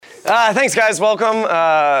Thanks, guys. Welcome.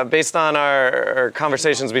 Based on our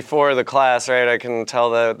conversations before the class, right, I can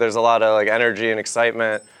tell that there's a lot of energy and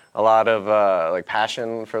excitement, a lot of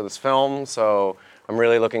passion for this film. So I'm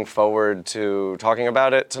really looking forward to talking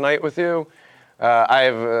about it tonight with you.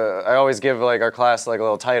 I always give our class a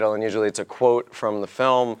little title, and usually it's a quote from the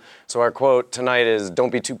film. So our quote tonight is,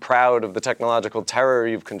 "Don't be too proud of the technological terror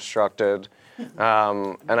you've constructed."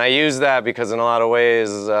 And I use that because in a lot of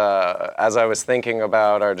ways, as I was thinking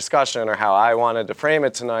about our discussion or how I wanted to frame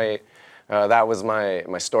it tonight, that was my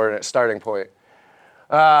starting point.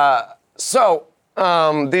 So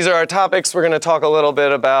these are our topics. We're going to talk a little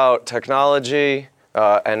bit about technology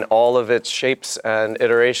and all of its shapes and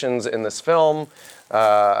iterations in this film.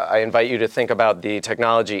 I invite you to think about the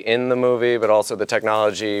technology in the movie, but also the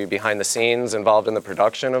technology behind the scenes involved in the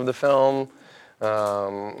production of the film.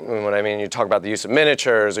 What I mean, you talk about the use of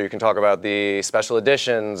miniatures, or you can talk about the special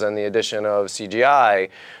editions and the addition of CGI,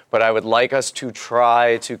 but I would like us to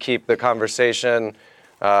try to keep the conversation,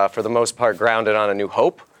 for the most part, grounded on A New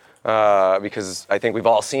Hope, because I think we've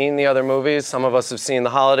all seen the other movies. Some of us have seen the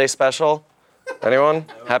holiday special. Anyone?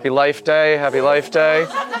 Happy Life Day, Happy Life Day.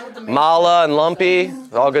 Mala and Lumpy,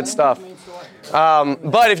 all good stuff.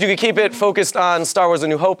 But if you could keep it focused on Star Wars: A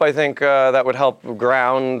New Hope, I think that would help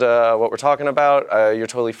ground what we're talking about. You're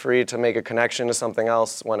totally free to make a connection to something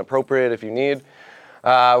else when appropriate if you need.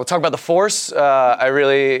 We'll talk about the Force.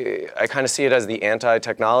 I kind of see it as the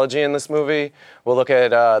anti-technology in this movie. We'll look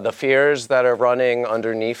at the fears that are running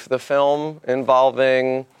underneath the film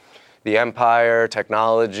involving the Empire,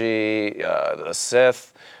 technology, the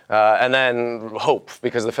Sith, and then hope,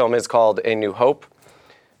 because the film is called A New Hope.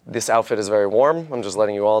 This outfit is very warm. I'm just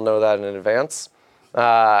letting you all know that in advance.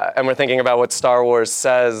 And we're thinking about what Star Wars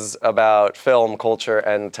says about film, culture,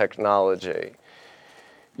 and technology.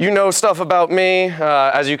 You know stuff about me.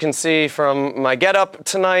 As you can see from my getup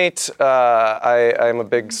tonight, I'm a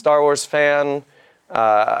big Star Wars fan.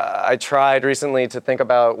 I tried recently to think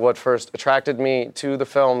about what first attracted me to the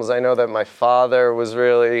films. I know that my father was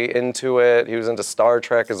really into it. He was into Star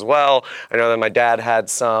Trek as well. I know that my dad had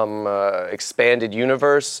some expanded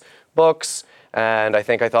universe books, and I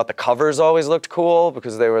thought the covers always looked cool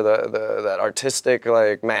because they were that artistic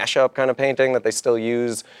mashup kind of painting that they still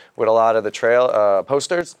use with a lot of the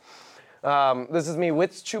posters. This is me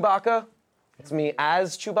with Chewbacca. It's me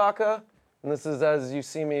as Chewbacca. And this is as you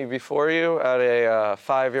see me before you at a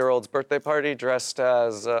 5-year-old's birthday party dressed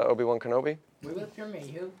as Obi-Wan Kenobi. We with Peter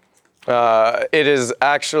Mayhew. It is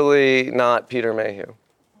actually not Peter Mayhew.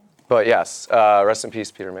 But yes, rest in peace,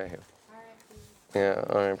 Peter Mayhew. Yeah,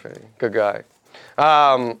 R.I.P. Good guy.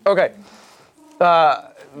 Okay.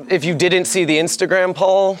 If you didn't see the Instagram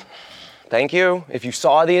poll, thank you. If you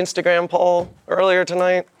saw the Instagram poll earlier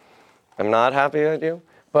tonight, I'm not happy at you.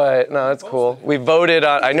 But no, it's cool. We voted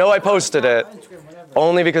on, I know I posted it,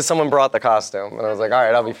 only because someone brought the costume. And I was like, all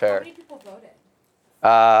right, I'll be fair. How many people voted?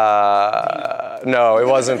 No, it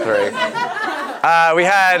wasn't 3. We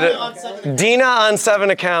had Dina on 7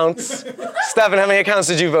 accounts. Stefan, how many accounts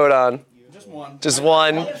did you vote on? Just one. Just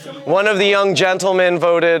one. One of the young gentlemen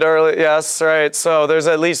voted early. Yes, right. So there's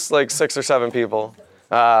at least 6 or 7 people.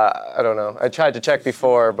 I don't know. I tried to check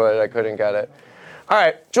before, but I couldn't get it. All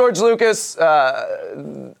right, George Lucas,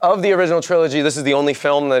 of the original trilogy, this is the only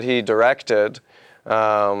film that he directed.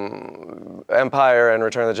 Empire and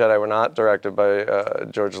Return of the Jedi were not directed by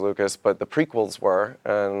George Lucas, but the prequels were,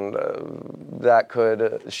 and that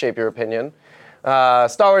could shape your opinion. Star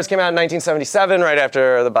Wars came out in 1977, a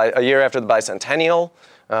year after the bicentennial.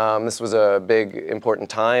 This was a big, important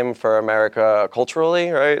time for America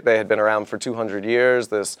culturally, right? They had been around for 200 years,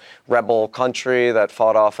 this rebel country that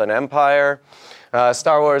fought off an empire.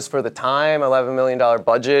 Star Wars, for the time, $11 million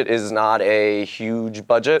budget is not a huge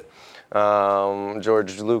budget.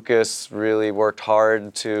 George Lucas really worked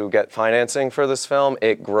hard to get financing for this film.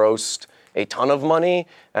 It grossed a ton of money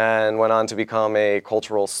and went on to become a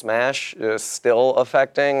cultural smash, still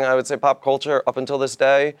affecting, I would say, pop culture up until this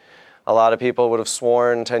day. A lot of people would have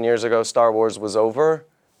sworn 10 years ago Star Wars was over,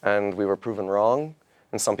 and we were proven wrong.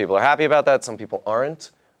 And some people are happy about that, some people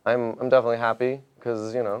aren't. I'm definitely happy,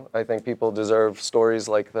 because, I think people deserve stories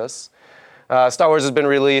like this. Star Wars has been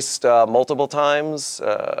released multiple times.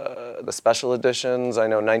 The special editions, I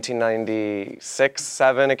know 1996,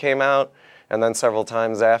 7 it came out, and then several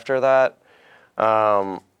times after that.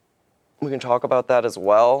 We can talk about that as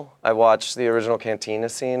well. I watched the original Cantina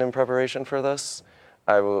scene in preparation for this.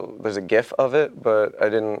 There's a GIF of it, but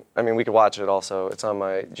we could watch it also. It's on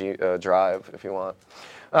my drive if you want.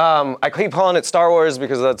 I keep calling it Star Wars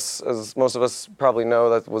because that's, as most of us probably know,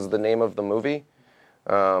 that was the name of the movie.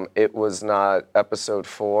 It was not episode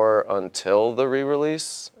 4 until the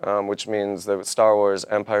re-release, which means that Star Wars,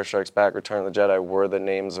 Empire Strikes Back, Return of the Jedi were the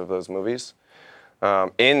names of those movies.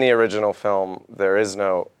 In the original film, there is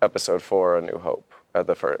no episode 4, A New Hope, at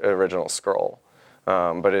the original scroll.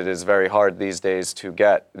 But it is very hard these days to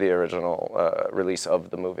get the original release of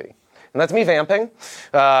the movie. And that's me vamping.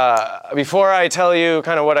 Before I tell you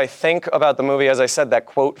kind of what I think about the movie, as I said, that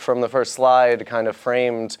quote from the first slide kind of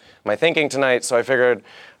framed my thinking tonight, so I figured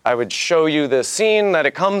I would show you the scene that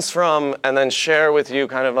it comes from and then share with you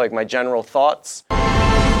kind of like my general thoughts.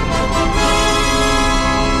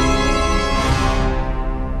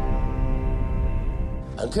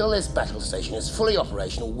 Until this battle station is fully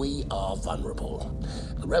operational, we are vulnerable.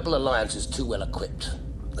 The Rebel Alliance is too well equipped.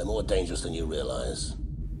 They're more dangerous than you realize.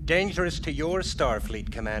 Dangerous to your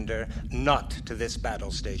Starfleet, Commander, not to this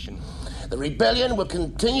battle station. The rebellion will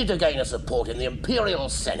continue to gain us support in the Imperial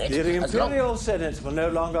Senate. The Imperial Senate will no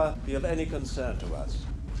longer be of any concern to us.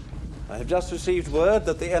 I have just received word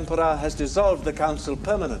that the Emperor has dissolved the Council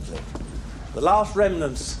permanently. The last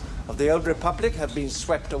remnants of the old Republic have been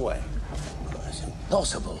swept away. It's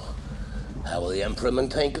impossible. How will the Emperor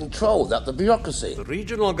maintain control without the bureaucracy? The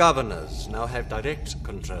regional governors now have direct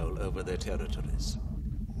control over their territories.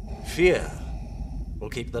 Fear will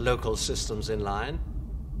keep the local systems in line.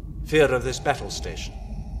 Fear of this battle station.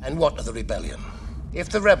 And what of the rebellion? If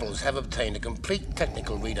the rebels have obtained a complete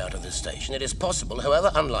technical readout of this station, it is possible,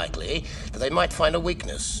 however unlikely, that they might find a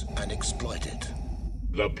weakness and exploit it.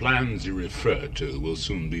 The plans you refer to will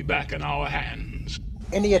soon be back in our hands.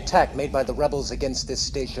 Any attack made by the rebels against this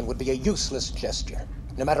station would be a useless gesture,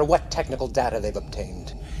 no matter what technical data they've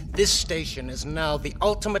obtained. This station is now the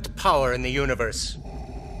ultimate power in the universe.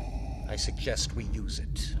 I suggest we use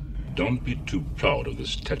it. Don't be too proud of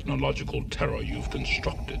this technological terror you've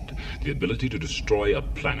constructed. The ability to destroy a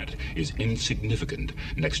planet is insignificant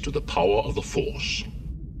next to the power of the Force.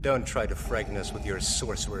 Don't try to frighten us with your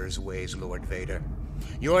sorcerer's ways, Lord Vader.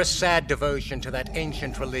 Your sad devotion to that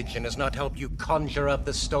ancient religion has not helped you conjure up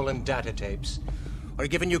the stolen data tapes, or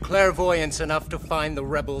given you clairvoyance enough to find the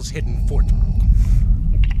rebels' hidden fort.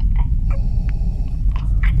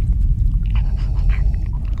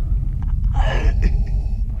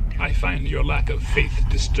 I find your lack of faith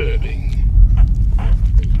disturbing.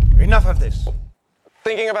 Enough of this.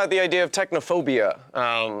 Thinking about the idea of technophobia.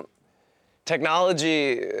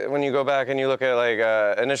 Technology, when you go back and you look at like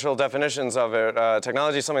initial definitions of it,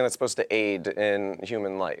 technology is something that's supposed to aid in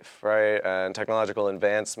human life, right? And technological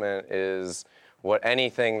advancement is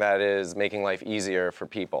anything that is making life easier for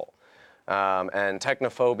people. And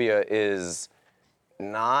technophobia is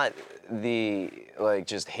not the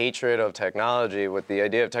just hatred of technology. What the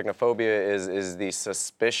idea of technophobia is the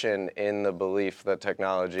suspicion in the belief that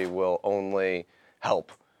technology will only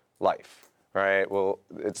help life, right? Well,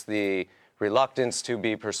 it's the reluctance to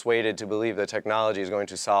be persuaded to believe that technology is going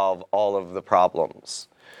to solve all of the problems.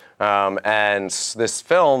 And this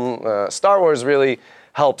film, Star Wars, really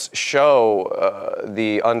helps show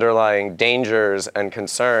the underlying dangers and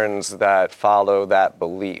concerns that follow that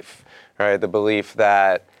belief, right? The belief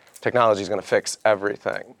that technology is going to fix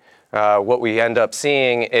everything. What we end up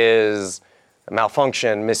seeing is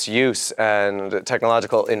malfunction, misuse, and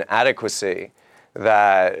technological inadequacy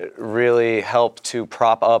that really help to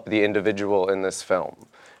prop up the individual in this film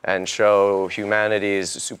and show humanity's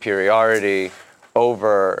superiority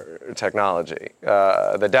over technology.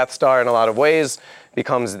 The Death Star, in a lot of ways,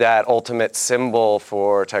 becomes that ultimate symbol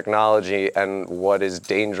for technology and what is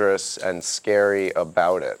dangerous and scary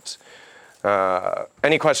about it.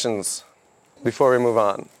 Any questions before we move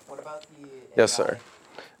on? What about the Yes, sir.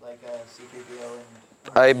 like C-3PO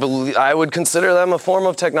and... I would consider them a form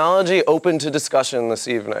of technology open to discussion this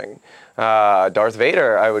evening. Darth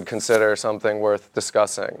Vader, I would consider something worth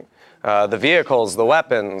discussing. The vehicles, the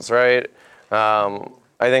weapons, right?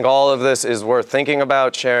 I think all of this is worth thinking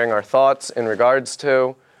about, sharing our thoughts in regards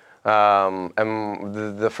to. And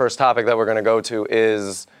the first topic that we're going to go to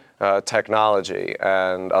is technology.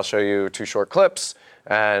 And I'll show you 2 short clips,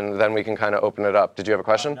 and then we can kind of open it up. Did you have a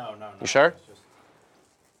question? No. You sure?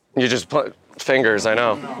 You just put fingers, I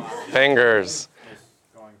know. Fingers.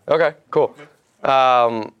 Okay, cool.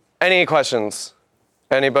 Any questions?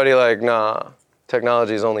 Anybody nah,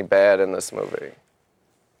 technology is only bad in this movie?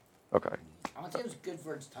 Okay. I would say it was good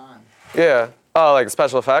for its time. Yeah. Oh, like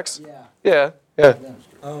special effects? Yeah. Yeah.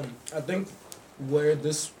 I think where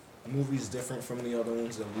this movie is different from the other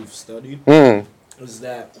ones that we've studied is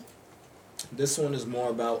that this one is more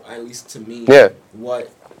about, at least to me,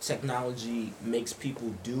 what technology makes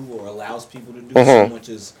people do or allows people to do, so much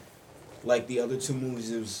as like the other two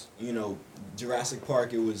movies, it was, Jurassic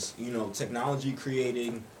Park, it was, technology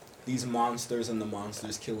creating these monsters and the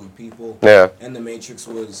monsters killing people. Yeah. And The Matrix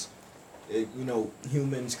was,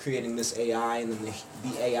 humans creating this AI and then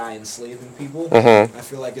the AI enslaving people. Mm-hmm. I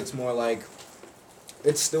feel like it's more like,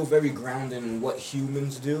 it's still very grounded in what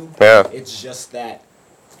humans do. Yeah. It's just that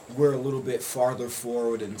we're a little bit farther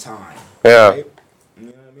forward in time. Yeah. Right? You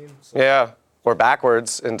know what I mean? So, Yeah. Or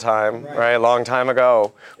backwards in time, right? A long time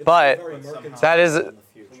ago. But that is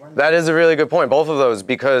a really good point, both of those,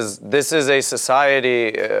 because this is a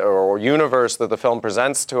society or universe that the film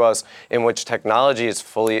presents to us in which technology is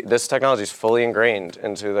fully ingrained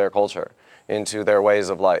into their culture, into their ways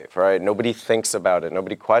of life, right? Nobody thinks about it.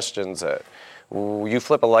 Nobody questions it. You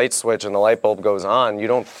flip a light switch and the light bulb goes on, you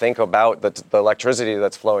don't think about the electricity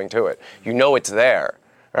that's flowing to it. You know it's there.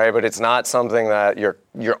 Right, but it's not something that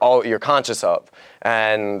you're conscious of,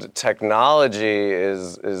 and technology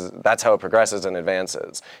is that's how it progresses and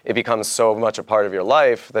advances. It becomes so much a part of your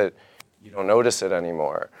life that you don't notice it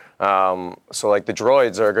anymore. So, like the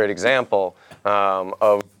droids are a great example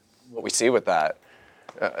of what we see with that.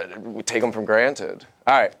 We take them for granted.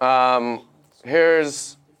 All right,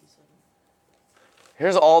 here's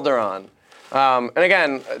Alderaan, and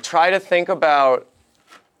again, try to think about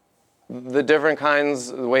the different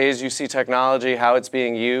ways you see technology, how it's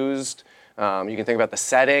being used. You can think about the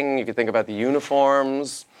setting, you can think about the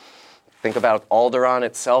uniforms, think about Alderaan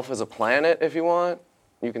itself as a planet if you want.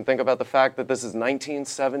 You can think about the fact that this is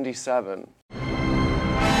 1977.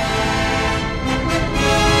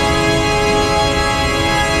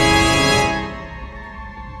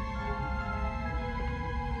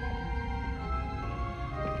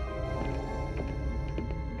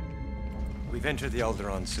 We've entered the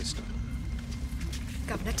Alderaan system.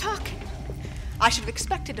 Governor Tarkin, I should have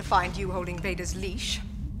expected to find you holding Vader's leash.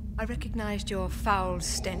 I recognized your foul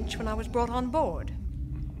stench when I was brought on board.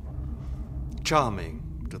 Charming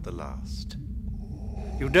to the last.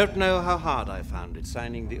 You don't know how hard I found it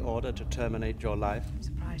signing the order to terminate your life. I'm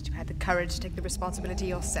surprised you had the courage to take the responsibility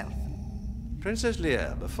yourself. Princess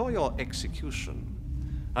Leia, before your execution,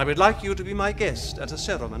 I would like you to be my guest at a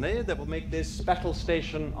ceremony that will make this battle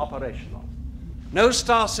station operational. No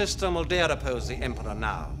star system will dare oppose the Emperor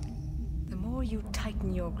now. The more you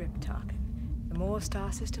tighten your grip, Tarkin, the more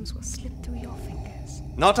star systems will slip through your fingers.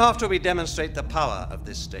 Not after we demonstrate the power of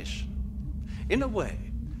this station. In a way,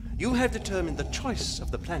 you have determined the choice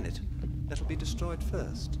of the planet that will be destroyed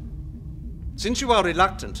first. Since you are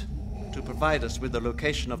reluctant to provide us with the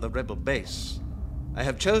location of the rebel base, I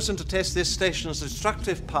have chosen to test this station's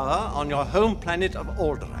destructive power on your home planet of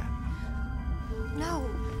Alderaan. No.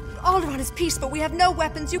 Alderaan is peace, but we have no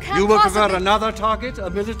weapons. You can't You will possibly... prefer another target,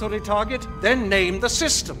 a military target? Then name the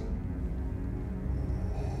system.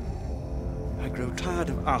 I grow tired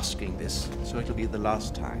of asking this, so it'll be the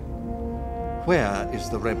last time. Where is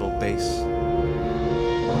the rebel base?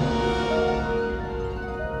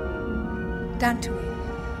 Dantooine.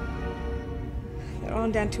 They're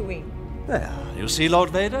on Dantooine. There, you see,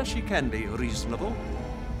 Lord Vader, she can be reasonable.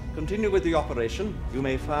 Continue with the operation. You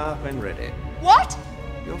may fire when ready. What?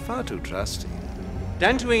 You're far too trusty.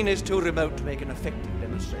 Dantooine is too remote to make an effective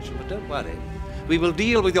demonstration, but don't worry. We will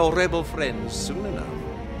deal with your rebel friends soon enough.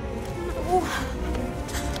 No.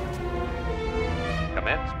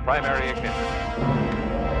 Commence primary ignition.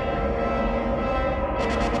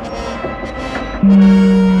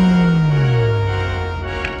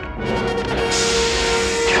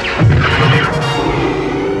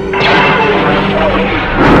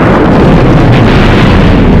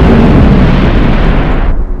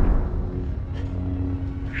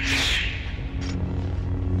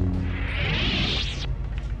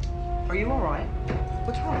 Are you all right?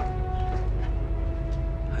 What's wrong?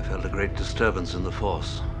 I felt a great disturbance in the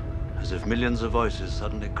Force, as if millions of voices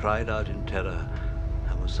suddenly cried out in terror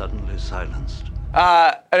and were suddenly silenced.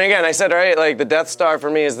 And again, I said, right, like the Death Star for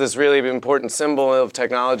me is this really important symbol of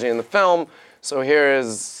technology in the film. So here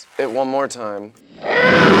is it one more time.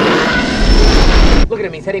 Look at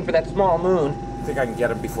him, he's heading for that small moon. I think I can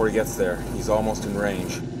get him before he gets there. He's almost in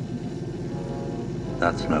range.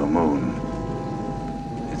 That's no moon.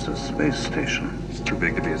 It's a space station. It's too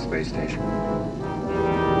big to be a space station. I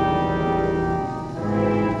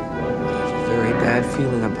have a very bad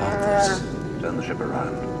feeling about this. Turn the ship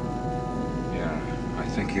around. Yeah, I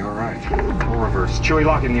think you're right. Full reverse. Chewie,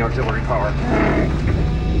 lock in the auxiliary power.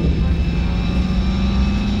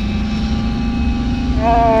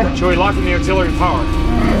 Chewie, lock in the auxiliary power.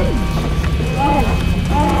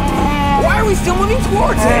 Why are we still moving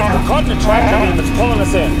towards it? We're caught in a track tunnel that's pulling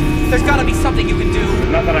us in. There's gotta be something you can do. There's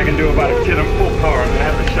nothing I can do about it, kid. I'm full power. I'm gonna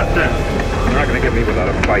have to shut down. They're not gonna get me without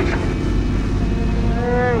a fight.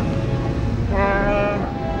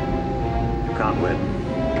 can't win,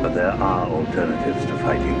 but there are alternatives to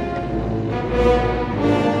fighting.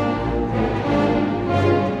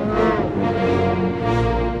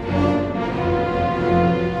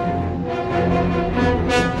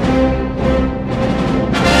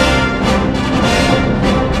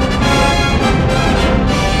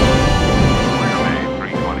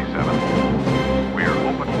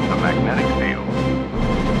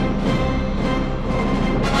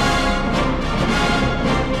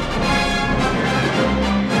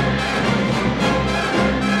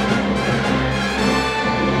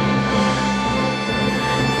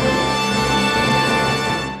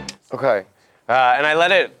 Okay, and I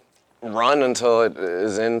let it run until it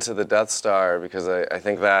is into the Death Star because I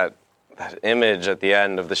think that image at the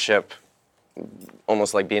end of the ship,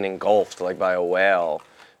 almost like being engulfed like by a whale,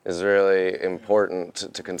 is really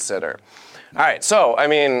important to consider. All right, so I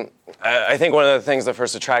mean, I think one of the things that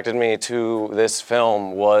first attracted me to this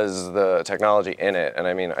film was the technology in it, and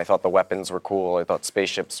I mean, I thought the weapons were cool. I thought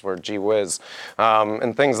spaceships were gee whiz,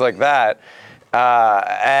 and things like that,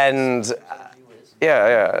 and.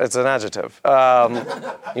 Yeah, it's an adjective. You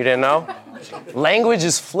didn't know? Language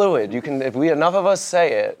is fluid. You can, if enough of us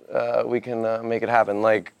say it, we can make it happen.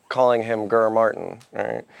 Like calling him Gur Martin,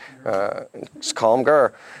 right? Just call him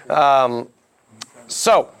Gur.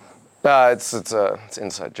 It's an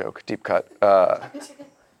inside joke, deep cut.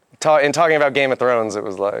 In talking about Game of Thrones, it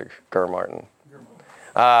was like Gur Martin.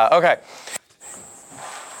 Okay.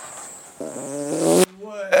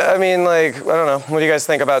 I mean, like, I don't know. What do you guys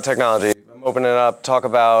think about technology? Open it up, talk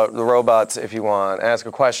about the robots if you want, ask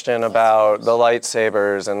a question about the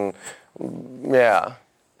lightsabers, and yeah.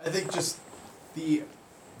 I think just the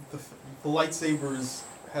lightsabers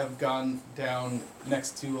have gone down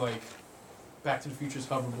next to like Back to the Future's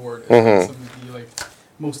hoverboard as some of the like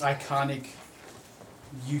most iconic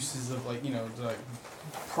uses of like like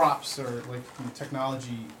props or like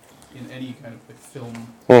technology in any kind of like film.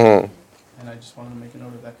 And I just wanted to make a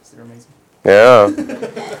note of that because they're amazing. Yeah.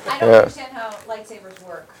 I don't understand how lightsabers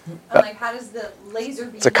work. I'm like, how does the laser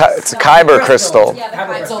beam? It's a kyber crystal.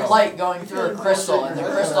 Yeah, it's a light going through a crystal, and the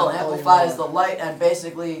crystal amplifies the light, and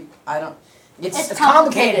basically, it's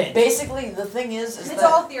complicated. Basically, the thing is it's that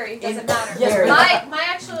all theory. It doesn't matter. Yes, my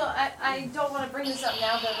actual, I don't want to bring this up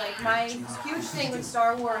now, but like my huge thing with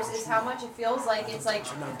Star Wars is how much it feels like it's like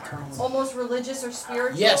almost religious or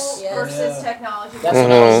spiritual versus technology. That's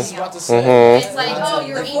what I was about to say. It's like, oh,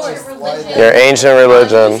 your ancient religion. Your ancient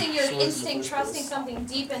religion. Using your instinct, trusting something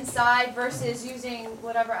deep inside versus using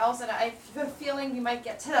whatever else. And I have a feeling you might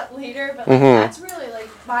get to that later, but like, that's really like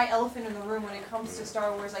my elephant in the room when it comes to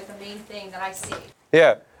Star Wars, like the main thing that I see.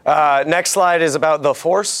 Yeah. Next slide is about the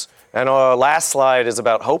Force, and last slide is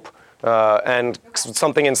about hope, and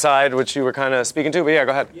something inside which you were kind of speaking to. But yeah,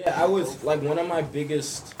 go ahead. Yeah, I was like one of my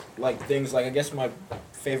biggest things. Like I guess my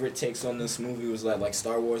favorite takes on this movie was that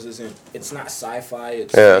Star Wars it's not sci-fi.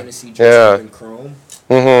 It's fantasy dressed up in chrome.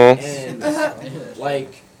 And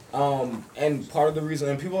and part of the reason,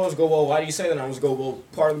 and people always go, well, why do you say that? And I always go, well,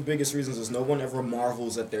 part of the biggest reasons is no one ever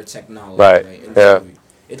marvels at their technology. Right. In the movie.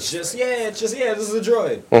 It's just, this is a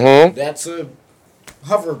droid. That's a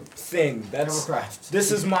hover thing. That's hovercraft.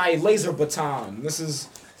 This is my laser baton. This is,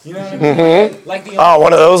 you know what I mean? Like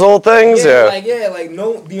one of those old things?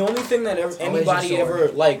 The only thing that anybody ever,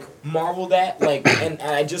 marveled at, and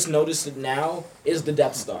I just noticed it now, is the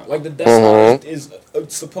Death Star. Like, the Death Star is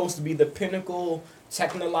supposed to be the pinnacle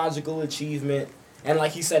technological achievement, and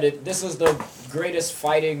like he said, this is the greatest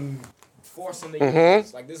fighting force in the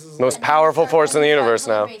universe. Like this is most powerful force in the universe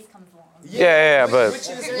now. But which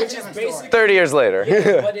is basically 30 years later.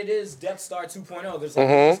 But it is Death Star 2.0. There's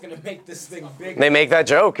they're just gonna make this thing big. They make that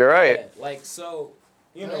joke. You're right. That's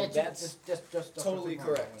just totally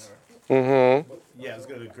correct. Yeah, I was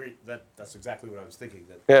going to agree. That's exactly what I was thinking.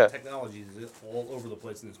 That technology is all over the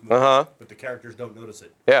place in this movie, but the characters don't notice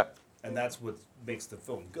it. Yeah. And that's what makes the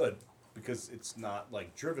film good, because it's not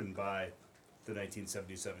driven by the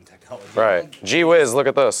 1977 technology. Right. Gee whiz, look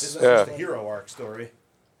at this. This is just a hero arc story.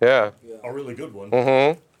 Yeah. A really good one.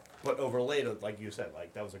 But overlaid, like you said,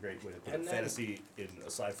 that was a great way to put fantasy in a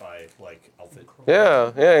sci-fi outfit.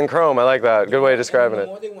 Yeah, in chrome. I like that. Good way of describing it. The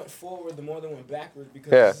more they went forward, the more they went backwards,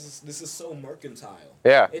 because this is so mercantile.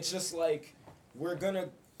 Yeah. It's just we're gonna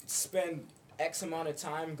spend X amount of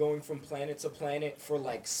time going from planet to planet for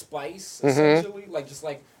spice, essentially, just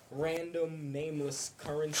random nameless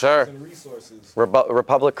currencies and resources.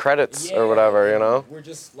 Republic credits or whatever, you know? We're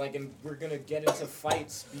just we're gonna get into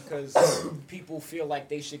fights because people feel like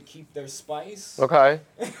they should keep their spice. Okay.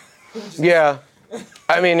 Yeah.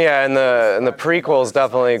 I mean, and the prequels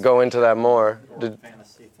definitely go into that more.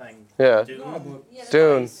 Fantasy thing. Yeah. Dune.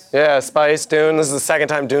 Dune. Yeah, Spice, Dune. This is the second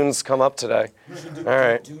time Dune's come up today. All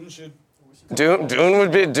right. Dune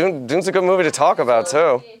would be Dune's a good movie to talk about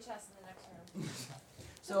too.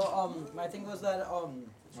 So my thing was that oh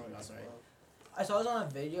my god, sorry. I saw this on a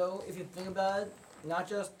video. If you think about it, not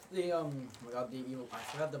just the oh my god, the evil. I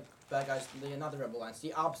forgot the bad guys. Not the Rebel Alliance.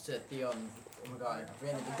 The opposite. The oh my god,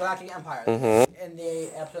 the Galactic Empire. In the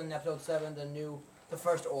episode 7, the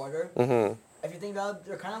First Order. If you think about it,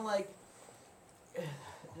 they're kind of like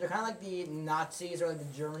the Nazis or like the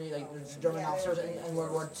German officers in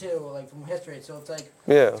World War II, like from history. So it's like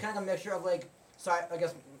it's kind of a mixture of like I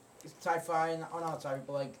guess sci-fi and not sci-fi,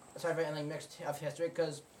 but like sci-fi and like mixed of history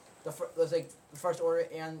because there's like the First Order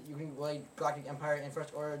and you can like Galactic Empire and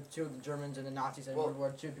First Order to the Germans and the Nazis in World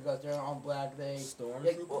War II because they're all black. They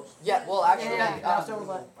Stormtroopers. Actually, and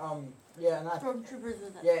also and Stormtroopers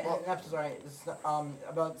was that. Yeah, and episode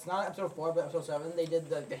it's not episode 4, but episode 7. They did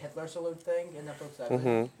the Hitler salute thing in episode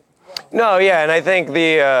 7. No, yeah, and I think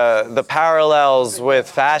the parallels with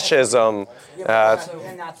fascism. And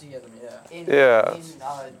Nazism, yeah.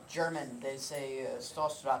 In German, they say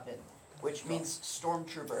Stoßrappen, which means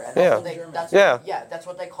stormtrooper. And that's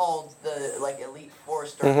what they called the elite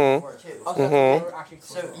force during World War II.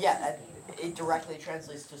 So it directly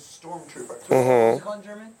translates to stormtrooper. What's it called in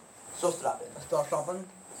German? Stoßrappen. Stoßrappen.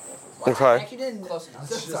 Okay. I actually didn't. Close enough.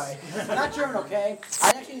 Sorry. I'm not German, okay? I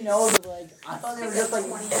actually know that, I thought they were just now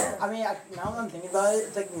that I'm thinking about it,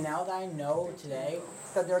 it's like now that I know today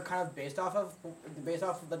that they're kind of based off of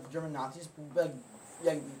the German Nazis,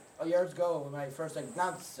 years ago when I first,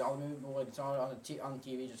 not saw the movie, but, saw it on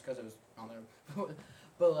TV just because it was on there.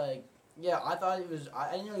 But, I thought it was,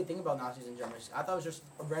 I didn't really think about Nazis in Germany. I thought it was just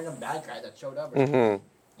a random bad guy that showed up or something.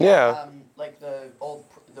 Yeah. Like the old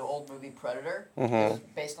movie Predator is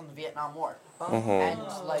based on the Vietnam War. And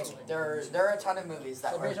there are a ton of movies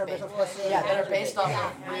that are based on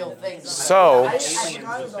real things.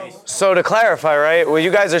 So to clarify, right, what you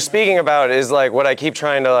guys are speaking about is what I keep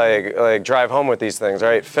trying to drive home with these things,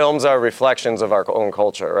 right? Films are reflections of our own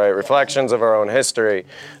culture, right? Reflections of our own history.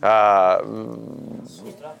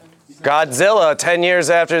 Godzilla, 10 years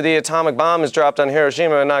after the atomic bomb is dropped on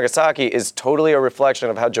Hiroshima and Nagasaki, is totally a reflection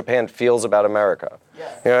of how Japan feels about America.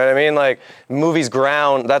 Yeah. You know what I mean? Movies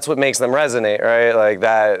ground, that's what makes them resonate, right?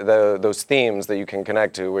 Those themes that you can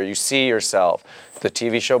connect to, where you see yourself. The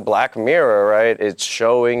TV show Black Mirror, right? It's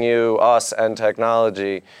showing you us and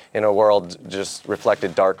technology in a world just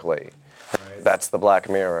reflected darkly. Right. That's the Black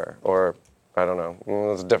Mirror. Or, I don't know,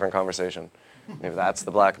 it's a different conversation. Maybe that's the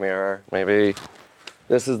Black Mirror. Maybe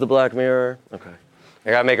this is the Black Mirror. Okay. I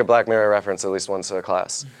gotta make a Black Mirror reference at least once a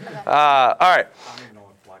class. All right.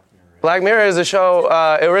 Black Mirror is a show.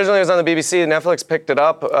 It originally was on the BBC. Netflix picked it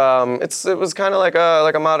up. It was kind of like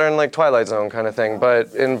a modern Twilight Zone kind of thing,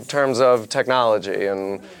 but in terms of technology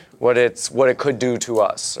and what it could do to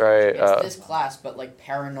us, right? It's this class, but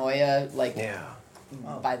paranoia,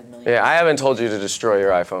 by the millions. Yeah, I haven't told you to destroy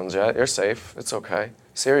your iPhones yet. You're safe. It's okay.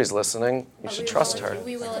 Siri's listening. You should trust her.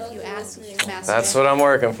 We will if you ask. That's what I'm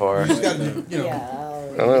working for.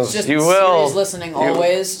 It's just you will. Siri's listening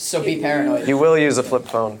always, so be paranoid. You will use a flip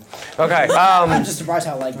phone. Okay. I'm just surprised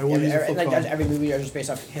how every movie is just based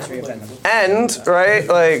off history of them. And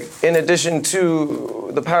right, in addition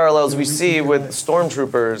to the parallels we see with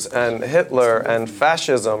stormtroopers and Hitler and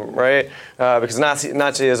fascism, right? Because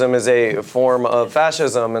Nazism is a form of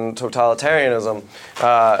fascism and totalitarianism.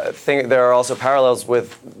 There are also parallels with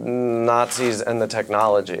Nazis and the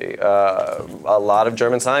technology. A lot of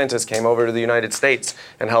German scientists came over to the United States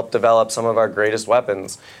and helped develop some of our greatest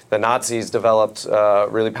weapons. The Nazis developed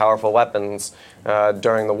really powerful weapons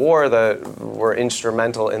during the war that were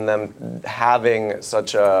instrumental in them having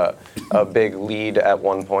such a big lead at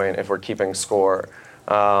one point, if we're keeping score.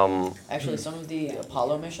 Actually, some of the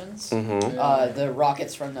Apollo missions, the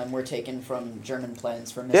rockets from them were taken from German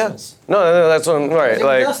plans for missiles. Yeah. No, that's what I'm, right.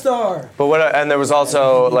 Death Star. But and there was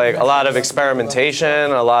also a lot of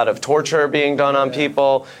experimentation, a lot of torture being done on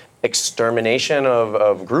people, extermination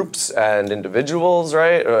of groups and individuals,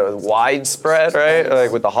 right? Widespread,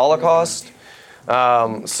 right? With the Holocaust.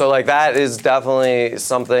 So that is definitely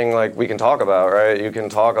something we can talk about, right? You can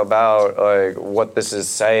talk about what this is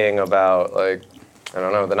saying about I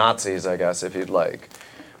don't know, the Nazis, I guess, if you'd like.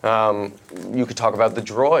 You could talk about the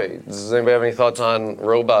droids. Does anybody have any thoughts on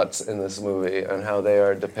robots in this movie and how they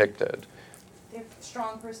are depicted? They have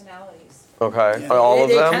strong personalities. Okay. All of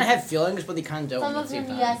They them? kind of have feelings, but they kind of don't. Some at of the same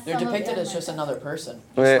them, time. yes. They're depicted as just another person.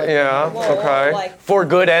 Yeah, okay. like- For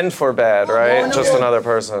good and for bad, right? Just another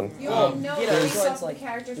person. You all know based off the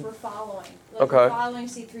characters we're following. Like Okay. we're following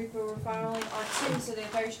C-3PO, we're following R2, so they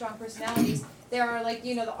have very strong personalities. There are like,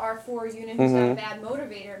 the R4 unit who's got a bad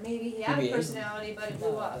motivator. Maybe he had a personality, but it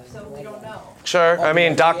blew up, so we don't know. Sure. I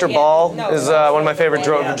mean, Dr. Ball is one of my favorite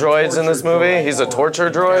droids in this movie. He's a torture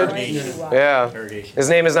droid. Yeah. His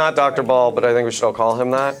name is not Dr. Ball, but I think we should all call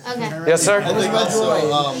him that. Okay. Yes, sir? I think also,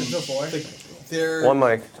 they're One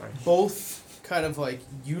mic. both kind of like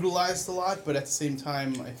utilized a lot, but at the same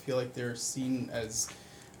time, I feel like they're seen as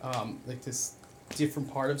like this different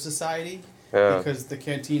part of society. Yeah. Because the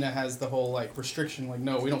cantina has the whole like restriction, like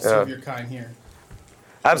no, we don't serve your kind here.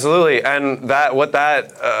 Absolutely, and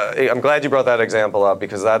I'm glad you brought that example up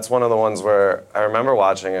because that's one of the ones where I remember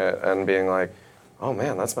watching it and being like, oh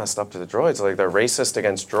man, that's messed up to the droids. Like they're racist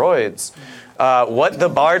against droids. What the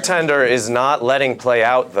bartender is not letting play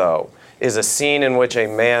out though is a scene in which a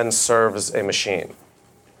man serves a machine.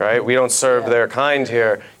 Right? We don't serve their kind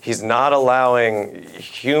here. He's not allowing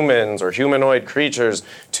humans or humanoid creatures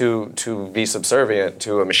to be subservient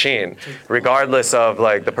to a machine, regardless of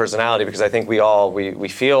like the personality, because I think we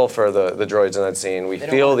feel for the droids in that scene. We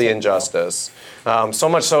feel the injustice. So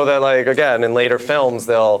much so that like, again, in later films,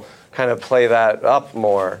 they'll kind of play that up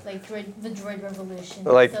more. Like the droid revolution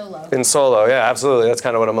Like Solo. in Solo, yeah, absolutely. That's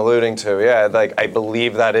kind of what I'm alluding to. Yeah, like I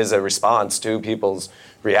believe that is a response to people's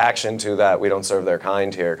reaction to that we don't serve their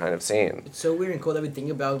kind here kind of scene. It's so weird and cool that we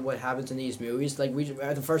think about what happens in these movies. Like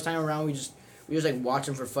the first time around, we just like watch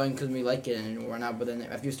them for fun because we like it and we're not. But then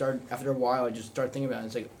after a while, I just start thinking about it.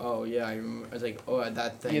 It's like, oh yeah, I remember. It's like, oh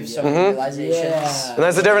that thing. You have so many realizations. Yeah. And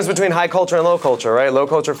that's the difference between high culture and low culture, right? Low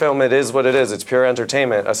culture film, it is what it is. It's pure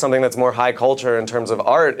entertainment. Something that's more high culture in terms of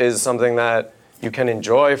art is something that you can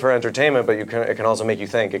enjoy for entertainment, but it can also make you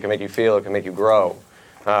think. It can make you feel. It can make you grow.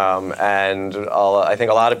 I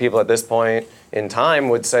think a lot of people at this point in time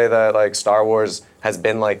would say that like Star Wars has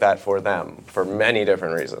been like that for them for many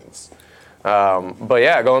different reasons. But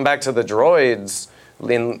yeah, going back to the droids,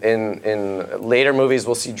 in later movies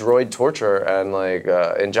we'll see droid torture and like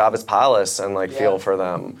in Jabba's palace and like feel for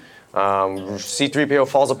them. C-3PO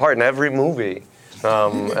falls apart in every movie.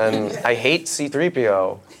 And I hate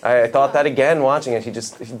C-3PO. I thought that again watching it.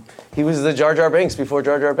 He was the Jar Jar Binks before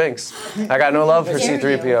Jar Jar Binks. I got no love for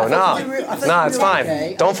C-3PO. No, it's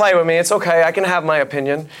fine. Don't fight with me. It's okay. I can have my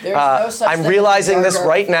opinion. I'm realizing this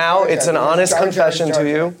right now. It's an honest confession to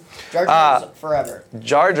you. Jar Jar's forever.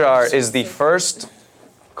 Jar Jar is the first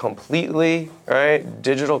completely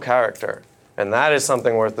digital character. And that is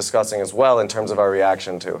something worth discussing as well in terms of our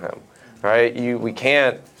reaction to him. Right? We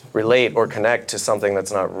can't relate or connect to something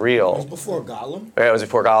that's not real. It was before Gollum? Yeah, it was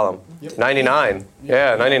before Gollum. Yep. 99.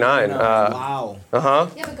 Yeah, 99. Wow. Uh-huh.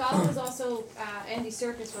 Yeah, but Gollum was also Andy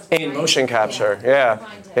Serkis was In motion capture,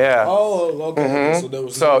 yeah. Oh, okay. Mm-hmm.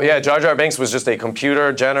 So yeah, Jar Jar Binks was just a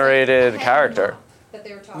computer-generated character. That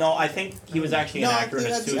they were talking No, I think he was actually an actor in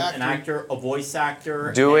a suit, a voice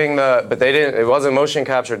actor. Doing but they didn't, it wasn't motion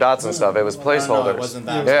capture dots and stuff, it was placeholders. No, it wasn't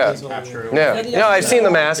that. Yeah. Motion capture. Yeah. No, I've seen the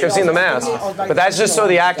mask, but that's just so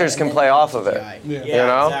the actors can play off of it. Yeah, You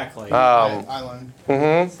know? exactly.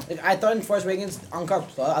 Like, I thought in Force Awakens, Ankar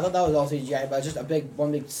Plus, I thought that was all CGI, but just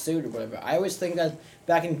one big suit or whatever. I always think that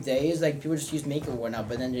back in the days, like people just used makeup or whatnot,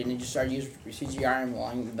 but then they just started using CGI and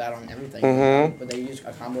relying that on everything. But they use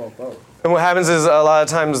a combo of both. And what happens is a lot of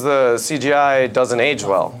times the CGI doesn't age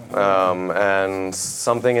well. And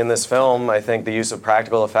something in this film, I think the use of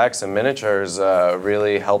practical effects and miniatures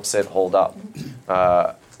really helps it hold up.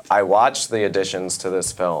 I watched the additions to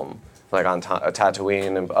this film, like on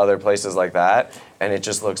Tatooine and other places like that, and it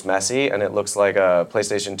just looks messy and it looks like a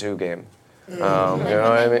PlayStation 2 game. You know what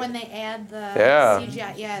I mean? When they add the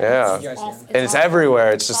CGI, yeah. And it's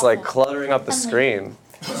everywhere. It's just like cluttering up the screen.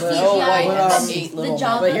 The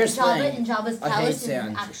Jabba in Jabba's palace is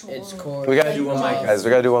an actual. We gotta do one mic, guys. We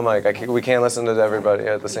gotta do one mic. We can't listen to everybody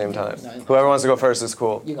at the same time. Whoever wants to go first is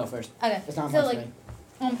cool. You go first. Okay. So like,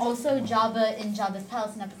 also Jabba in Jabba's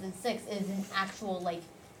palace in episode 6 is an actual like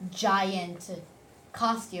giant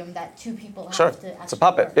costume that 2 people have to actually It's a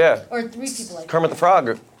puppet, yeah. Or 3 people like Kermit the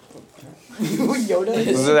Frog. Yoda?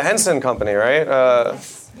 This is the Henson Company, right?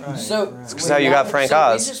 So it's how you got Frank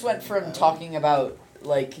Oz. We just went from talking about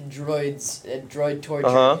like droids and droid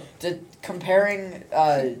torture to comparing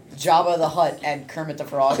Jabba the Hutt and Kermit the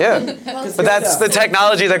Frog. Yeah, but that's the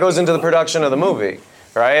technology that goes into the production of the movie,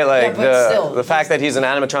 right? Like the fact that he's an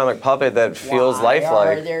animatronic puppet that feels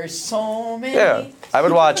lifelike. Are there so many? Yeah, I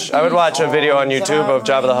would watch a video on YouTube of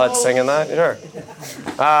Jabba the Hutt singing that. Sure.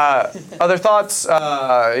 Other thoughts?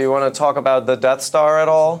 You want to talk about the Death Star at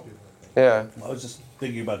all? Yeah. I was just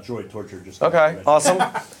thinking about droid torture. Just Okay, awesome.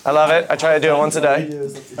 I love it. I try to do it once a day.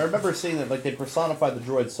 I remember seeing that like they personified the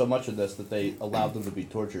droids so much in this that they allowed them to be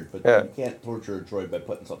tortured, but Yeah. you can't torture a droid by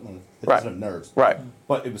putting something on it. It Right. doesn't have nerves. Right.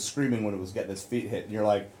 But it was screaming when it was getting its feet hit, and you're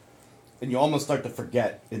like, and you almost start to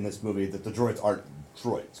forget in this movie that the droids aren't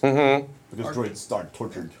droids. Mhm. Because droids aren't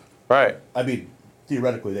tortured. Right. I mean,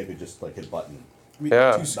 theoretically they could just like hit a button.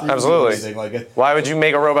 Yeah, absolutely. Like it. Why would you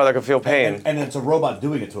make a robot that could feel pain? And it's a robot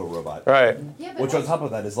doing it to a robot. Right. Yeah, Which on top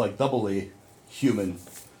of that is like doubly human.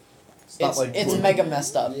 It's mega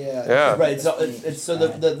messed up. Yeah. Right. So it's so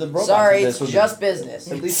the robots. Sorry, in it's this would just be,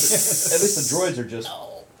 business. At least the droids are just.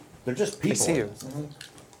 They're just people. I see you.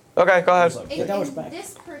 Okay, go ahead. In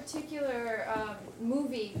this particular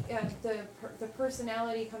movie, the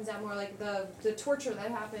personality comes out more like the torture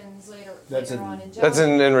that happens later on in Jedi. That's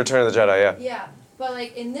in Return of the Jedi, yeah. Yeah, but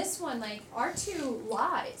like in this one, like R2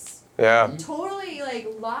 lies. Yeah. Totally like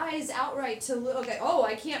lies outright to okay. Oh,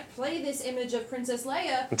 I can't play this image of Princess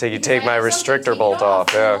Leia Until you because take I my have something restrictor taken bolt off,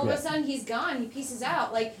 and yeah. all of a sudden he's gone. He pieces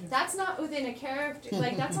out. Like that's not within a character.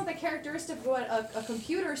 Like that's not the characteristic of what a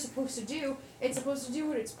computer is supposed to do. It's supposed to do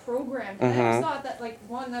what it's programmed. And I always thought that like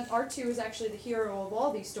that R2 is actually the hero of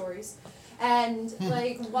all these stories. And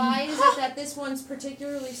like, why is it that this one's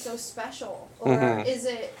particularly so special, or is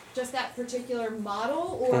it just that particular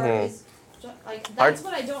model, or is like that's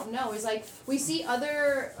what I don't know. Is like we see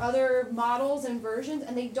other models and versions,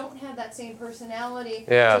 and they don't have that same personality.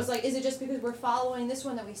 Yeah. So it's like, is it just because we're following this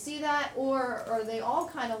one that we see that, or are they all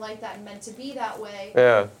kind of like that and meant to be that way?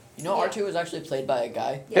 Yeah. You know, R2 was actually played by a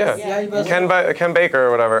guy. Yeah. Yeah, he was. Ken Baker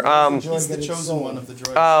or whatever. He's the chosen one of the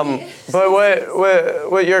droids.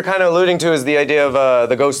 But what you're kind of alluding to is the idea of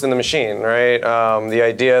the ghost in the machine, right? The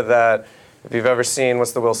idea that if you've ever seen,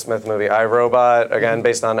 what's the Will Smith movie, I, Robot, again,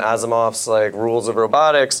 based on Asimov's like rules of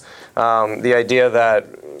robotics, the idea that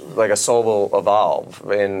like a soul will evolve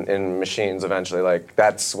in machines eventually. Like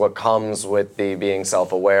that's what comes with the being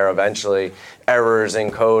self-aware. Eventually, errors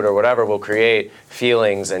in code or whatever will create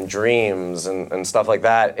feelings and dreams and stuff like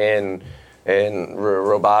that in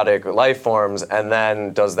robotic life forms. And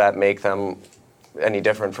then does that make them any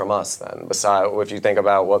different from us then? Besides, if you think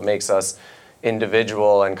about what makes us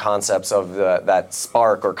individual and concepts of that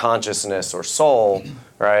spark or consciousness or soul,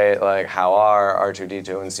 right? Like how are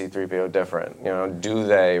R2-D2 and C-3PO different? You know, do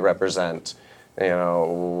they represent, you know,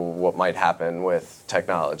 what might happen with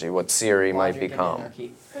technology, what Siri might become?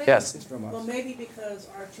 Yes. Well, maybe because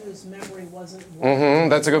R2's memory wasn't.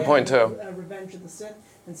 That's a good point too. Revenge of the Sith,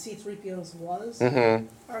 and C-3PO's was.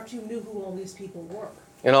 R2 knew who all these people were.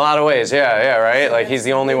 In a lot of ways, yeah, right. So like he's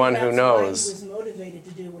the only one who that's knows. Why he was motivated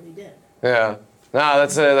to do what he did. Yeah. No,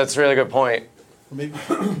 that's a really good point. Maybe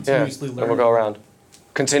continuously learning. And we'll go around.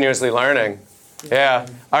 Continuously learning. Yeah.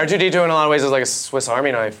 R2-D2 in a lot of ways is like a Swiss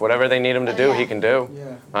Army knife. Whatever they need him to do, he can do.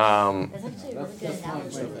 That's actually a really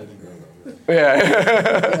good analogy.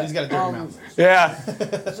 Yeah. He's got a dirty mouth. Yeah.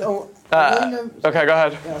 So, okay, go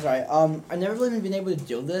ahead. Yeah, sorry. I've never really been able to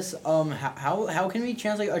do this. How can we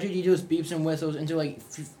translate R2-D2's beeps and whistles into like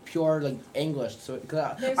pure like English? So,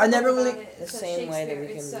 There's I a never book really. about it. It's same way that we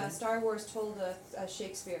Shakespeare. can- It's Star Wars told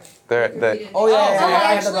Shakespeare. Oh yeah, I have that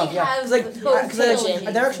actually book. Yeah, have because like, the book too.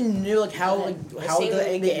 I never actually knew like how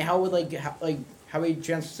he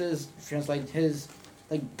translate his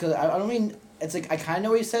like because I don't mean. It's like I kind of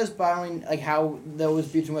know what he says, but I don't mean like how those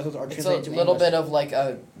beeps and whistles are It's translated to a little English. bit of like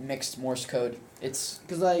a mixed Morse code. It's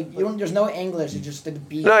because like you don't. There's no English. It's just the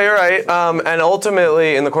beat. No, you're right. And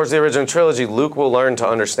ultimately, in the course of the original trilogy, Luke will learn to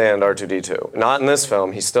understand R2-D2. Not in this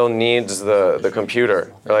film. He still needs the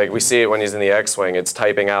computer. Like we see it when he's in the X-wing. It's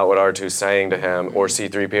typing out what R2's saying to him, or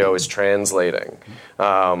C-3PO is translating.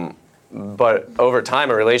 But over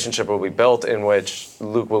time, a relationship will be built in which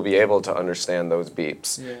Luke will be able to understand those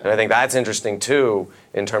beeps. Yeah. And I think that's interesting too,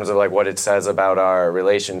 in terms of like what it says about our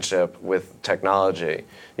relationship with technology.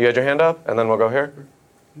 You had your hand up, and then we'll go here.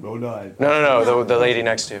 No. No. The lady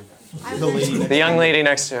next to you. The young lady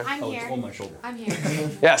next to you. I'm here. It's on my shoulder. I'm here.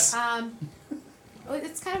 Yes.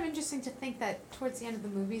 It's kind of interesting to think that towards the end of the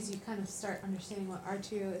movies, you kind of start understanding what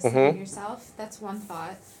R2 is saying yourself. That's one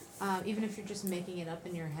thought. Even if you're just making it up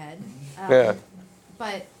in your head. Yeah.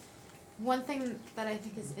 But one thing that I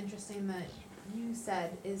think is interesting that you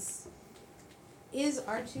said is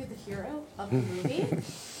R2 the hero of the movie?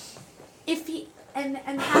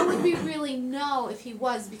 And how would we really know if he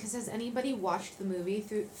was? Because has anybody watched the movie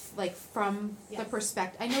through, like, from the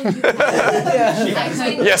perspective? I know you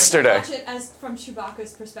have. Yesterday. I watch it as from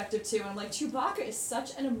Chewbacca's perspective too, and I'm like, Chewbacca is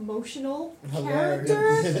such an emotional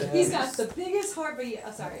character. He's got the biggest heart,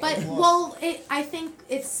 but sorry. But well, I think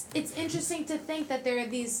it's interesting to think that there are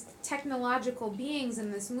these technological beings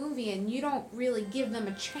in this movie, and you don't really give them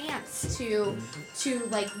a chance to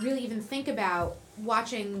like really even think about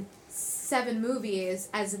watching 7 movies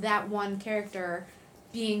as that one character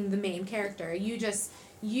being the main character.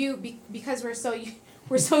 Because we're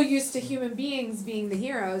so used to human beings being the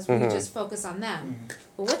heroes, we just focus on them.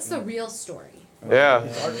 But what's the real story? Yeah,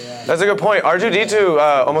 that's a good point. R2-D2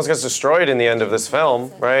 almost gets destroyed in the end of this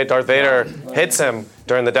film, right? Darth Vader hits him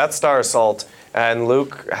during the Death Star assault, and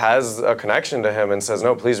Luke has a connection to him and says,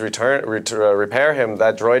 "No, please repair him.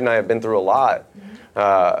 That droid and I have been through a lot."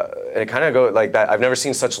 It kind of goes like that. I've never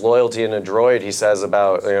seen such loyalty in a droid, he says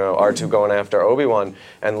about R2 going after Obi-Wan,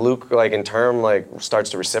 and Luke like in turn like starts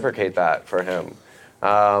to reciprocate that for him.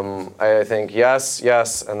 I think yes,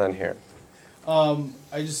 and then here.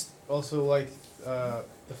 I just also like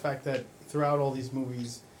the fact that throughout all these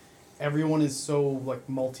movies, everyone is so like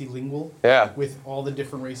multilingual. Yeah. With all the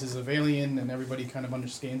different races of alien, and everybody kind of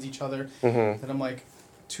understands each other. That I'm like,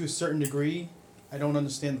 to a certain degree, I don't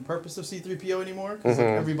understand the purpose of C-3PO anymore, because like,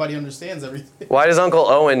 everybody understands everything. Why does Uncle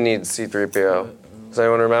Owen need C-3PO? Does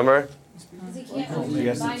anyone remember?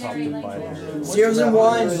 Zeros and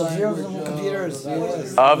ones, zeros and computers.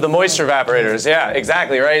 Of the moisture evaporators, yeah,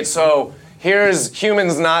 exactly, right? So here's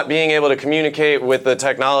humans not being able to communicate with the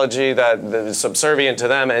technology that is subservient to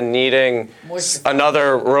them and needing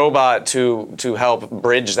another robot to help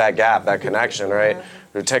bridge that gap, that connection, right?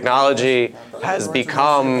 The technology has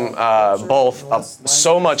become both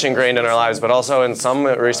so much ingrained in our lives, but also in some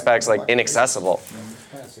respects like inaccessible.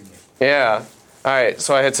 Yeah. All right.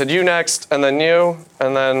 So I had said you next, and then you,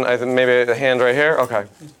 and then I think maybe a hand right here. Okay.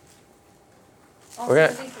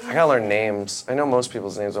 I gotta learn names. I know most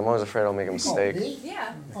people's names. I'm always afraid I'll make a mistake. Me?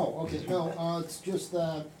 Yeah. Oh, okay. No, it's just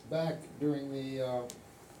that back during the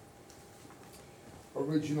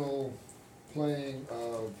original playing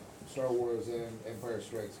of Star Wars and Empire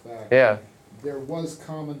Strikes Back, there was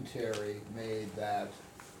commentary made that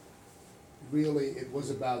really it was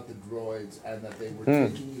about the droids and that they were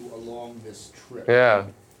taking you along this trip. Yeah.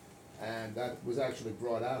 And that was actually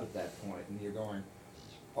brought out at that point, and you're going,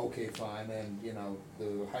 okay, fine, and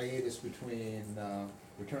the hiatus between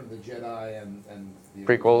Return of the Jedi and the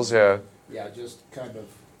prequels, yeah. Yeah, just kind of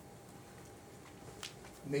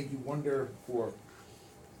made you wonder for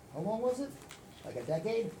how long was it? Like a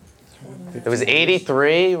decade? It was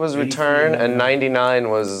 83 was Return, and 99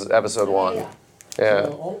 was Episode 1. Yeah.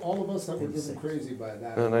 So all of us that were driven crazy by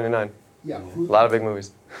that. 99. Yeah. A lot of big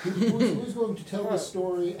movies. Who's going to tell the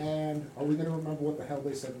story, and are we going to remember what the hell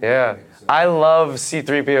they said? Yeah. I love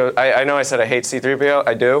C-3PO. I know I said I hate C-3PO.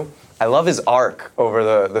 I do. I love his arc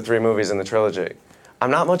over the 3 movies in the trilogy. I'm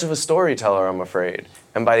not much of a storyteller, I'm afraid.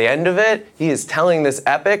 And by the end of it, he is telling this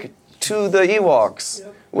epic to the Ewoks.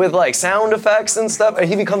 With like sound effects and stuff, and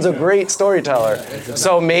he becomes a great storyteller.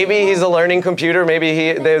 So maybe he's a learning computer.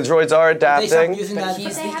 Maybe the droids are adapting. He's the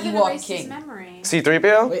Ewok king.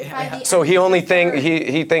 C-3PO? So he only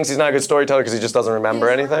he thinks he's not a good storyteller because he just doesn't remember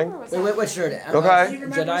anything. Wait, what's your Okay. He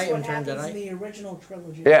remembers what happens in the original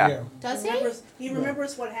trilogy. Yeah. Does he? He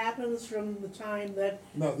remembers what happens from the time that.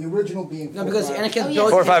 No, the original being. No, because Anakin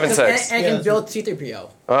built 4, 5, and 6. Anakin built C-3PO.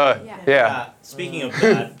 Yeah. Speaking of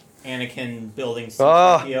that, Anakin building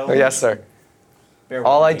C-3PO. Oh, yes, sir.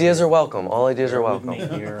 All ideas are welcome. All ideas are welcome.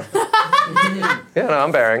 Here. Yeah, no,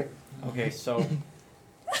 I'm bearing. Okay, so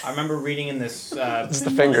I remember reading in this. It's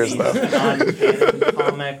the fingers, though. Non-canon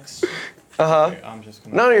comics. Okay, I'm just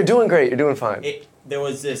gonna. No, you're doing great. You're doing fine. There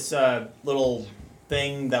was this little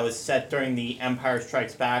thing that was set during the Empire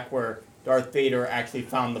Strikes Back where Darth Vader actually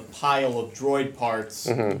found the pile of droid parts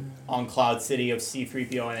on Cloud City of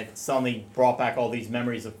C-3PO, and it suddenly brought back all these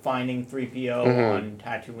memories of finding 3PO on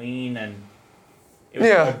Tatooine, and it was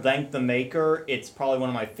called Thank the Maker. It's probably one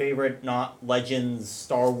of my favorite, not Legends,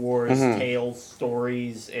 Star Wars, Tales,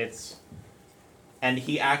 stories. And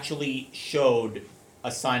he actually showed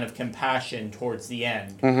a sign of compassion towards the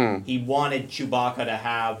end. He wanted Chewbacca to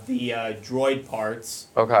have the droid parts.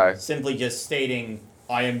 Okay. Simply just stating,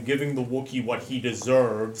 I am giving the Wookiee what he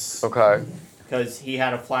deserves. Okay. Because he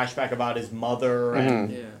had a flashback about his mother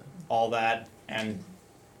and all that. And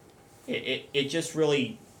it just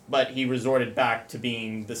really... But he resorted back to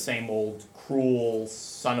being the same old cruel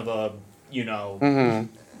son of a,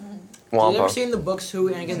 Did you ever see in the books who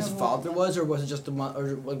Anakin's father was, or was it just the mother? Or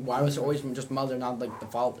like, why was it always just mother, not like the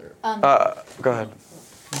father? Go ahead.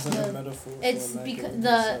 It's because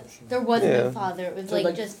there wasn't a father. It was So, like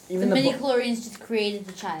like, just the even the midi-chlorians just created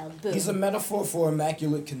the child. Boom. He's a metaphor for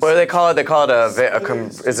immaculate conception. What do they call it? They call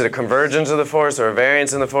it is it a convergence of the Force or a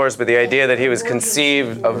variance in the Force? But the idea that he was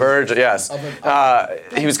conceived, a virgin, yes.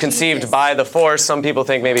 He was conceived by the Force. Some people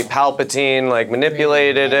think maybe Palpatine like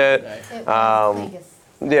manipulated it.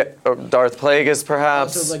 Yeah, or Darth Plagueis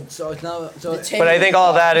perhaps. So it's not. So But I think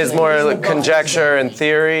all that is more like conjecture and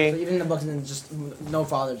theory. So even in the books, then just no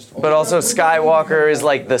father. Just But also Skywalker is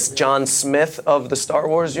like this John Smith of the Star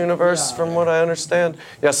Wars universe, from what I understand.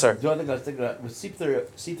 Yes, sir. The only thing I was thinking about was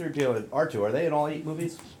C-3PO and R2. Are they in all 8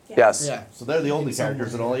 movies? Yes. Yeah. So they're the only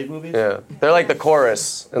characters in all 8 movies. Yeah, they're like the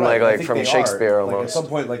chorus, and Right, I like think from they Shakespeare are. Like, almost. at some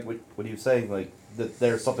point, like what he was saying, like that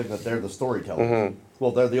there's something that they're the storytellers. Mhm. Well,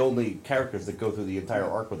 they're the only characters that go through the entire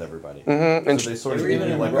arc with everybody. Mhm, and So they sort of They give were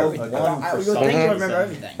you even like in Rogue One for some reason.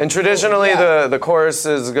 Everything. And traditionally, the chorus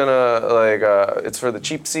is gonna like it's for the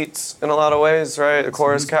cheap seats in a lot of ways, right? The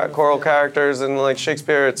chorus choral characters in like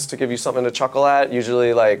Shakespeare, it's to give you something to chuckle at.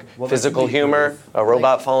 Usually like physical humor, a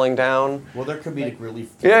robot falling down. Well, they're comedic relief.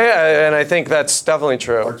 Yeah, and I think that's definitely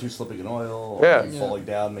true. R2 slipping in oil, Yeah. or falling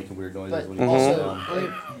down, making weird noises But when he falls also,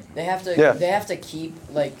 down. they have to Yeah. they have to keep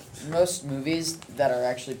like most movies that are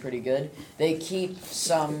actually pretty good. They keep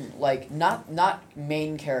some like not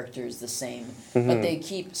main characters the same, but Mhm. they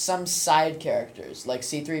keep some side characters like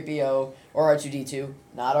C-3PO or R2-D2.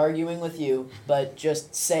 Not arguing with you, but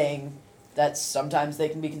just saying that sometimes they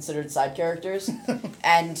can be considered side characters.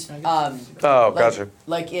 And Oh, gotcha.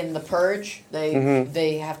 like in The Purge, Mhm.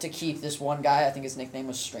 they have to keep this one guy. I think his nickname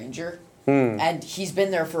was Stranger, Hmm. and he's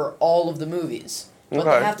been there for all of the movies. But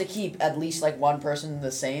Okay. they have to keep at least like one person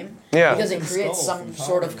the same. Yeah. Because it creates some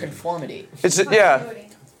sort of conformity. It's yeah.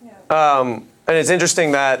 And it's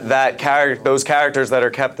interesting that those characters that are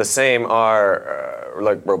kept the same are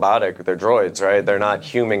like robotic. They're droids, right? They're not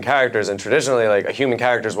human characters. And traditionally, like a human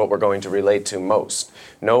character is what we're going to relate to most.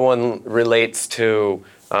 No one relates to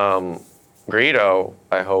Greedo,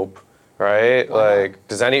 I hope, right? Like,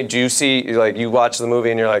 do you see, like, you watch the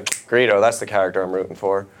movie and you're like, Greedo, that's the character I'm rooting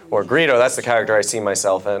for, or Greedo, that's the character I see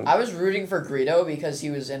myself in. I was rooting for Greedo because he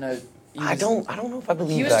was in a. I don't know if I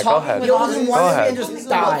believe He was that. Go talking ahead. with Go Han.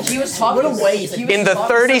 ahead. He was talking. What a waste. In the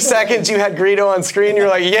 30 seconds you had Greedo on screen, you're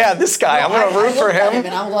like, yeah, this guy, I'm gonna root for looked at him.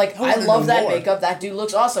 And I'm like, I love that makeup. That dude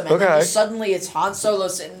looks awesome. And then Okay. just suddenly it's Han Solo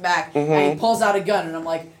sitting back and Mhm. he pulls out a gun and I'm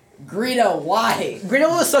like, Greedo, why? Greedo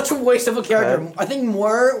was such a waste of a character. I think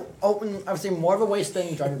more open. I would say more of a waste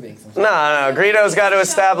than Jar Jar Binks. No, Greedo's got to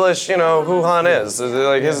establish, who Han is.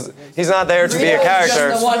 Like he's not there to be a Greedo's character.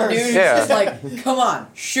 Just the one dude who's Yeah. just like, come on,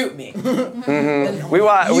 shoot me. Mhm. We You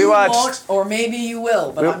watched. won't, or maybe you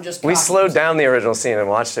will, but I'm just. We cocky. slowed down the original scene and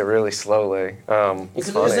watched it really slowly. It's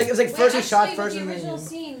It was funny. like first he shot Actually, first with and the original then.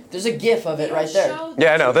 scene, There's a GIF of it right there.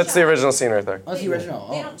 Yeah, I know. That's the original scene right there. That's the original.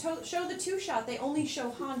 They don't show the two shot. They only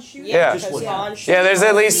show Han shooting. Yeah. Because Yeah. Yeah, there's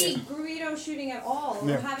at least- see Greedo shooting at all. Or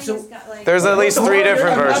Yeah. having So- this guy, like. There's at least 3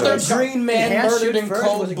 different Another versions. green man Han murdered shoot in first,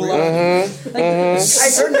 cold was it blood.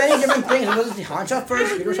 I've heard many different things. Was it Han shot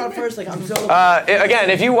first? Greedo shot first? Like I'm so. Again,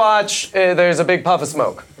 if you watch, there's a big puff of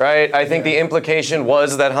smoke, right? I think the implication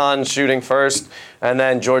was that Han's shooting first, and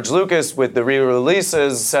then George Lucas, with the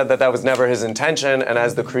re-releases, said that that was never his intention. And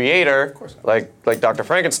as the creator, like Dr.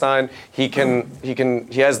 Frankenstein, he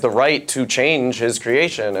has the right to change his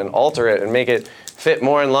creation and alter it and make it fit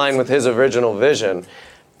more in line with his original vision.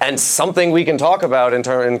 And something we can talk about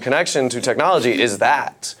in connection to technology is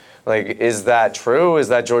that. Like, is that true? Is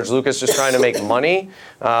that George Lucas just trying to make money?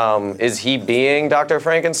 Is he being Dr.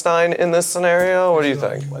 Frankenstein in this scenario? What do you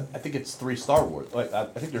think? I think it's 3 Star Wars. Like, I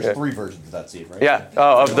think there's 3 versions of that scene, right? Yeah.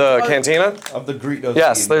 Oh, of the cantina? Of the Greedo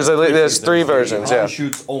Yes, scene. there's 3 versions, Han yeah.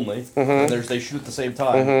 shoots only, Mhm. and they shoot at the same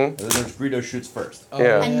time, and then there's Greedo shoots first.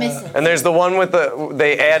 Yeah. And there's the one with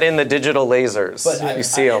they add in the digital lasers. But you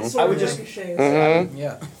see them. I would just.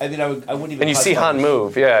 Yeah. I mean, I wouldn't even. And you see classify Han it-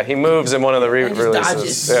 move. Yeah, he moves in one of the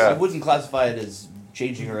re-releases. I Yeah. wouldn't classify it as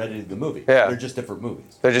changing or editing the movie. Yeah. They're just different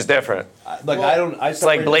movies. They're just different. It's It's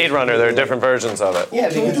like Blade Runner. There are different versions of it. Yeah,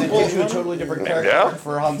 because it gives you a totally different character Yeah.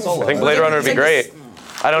 for Han Solo. I think Blade Runner would be great.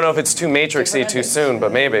 I don't know if it's too Matrixy too soon,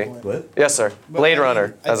 but maybe. What? Yes, sir. Blade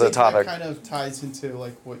Runner I as a think topic. That kind of ties into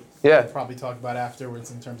like what Yeah. we'll probably talk about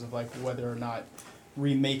afterwards in terms of like whether or not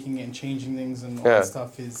remaking it and changing things and all Yeah. that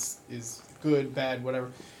stuff is good, bad, whatever.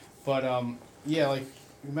 But yeah, like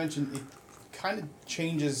you mentioned, it kind of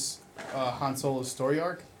changes Han Solo's story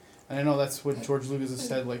arc, and I know that's what George Lucas has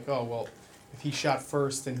said. Like, oh well, if he shot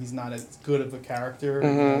first, then he's not as good of a character.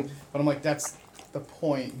 Mhm. But I'm like, that's the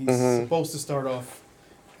point. He's supposed to start off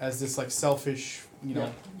as this like selfish,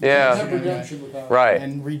 right,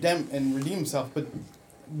 and redeem himself. But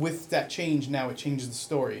with that change, now it changes the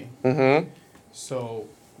story. So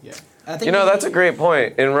yeah, that's a great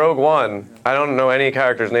point. In Rogue One, I don't know any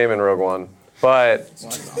character's name in Rogue One. But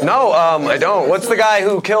no, I don't. What's the guy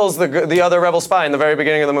who kills the other rebel spy in the very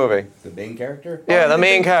beginning of the movie? The main character? Yeah, the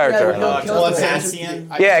main character. Cassian.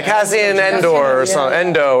 Yeah, Cassian Endo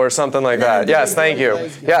or something like that. Yes, thank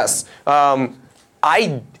you. Yes.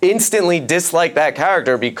 I instantly disliked that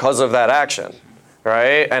character because of that action,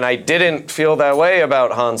 right? And I didn't feel that way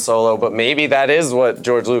about Han Solo, but maybe that is what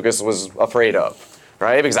George Lucas was afraid of,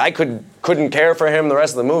 right? Because I couldn't care for him the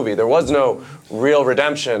rest of the movie. There was no real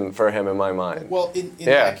redemption for him in my mind. Well, in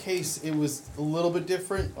that case, it was a little bit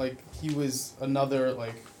different. Like, he was another,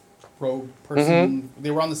 like, rogue person.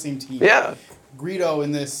 They were on the same team. Yeah. Greedo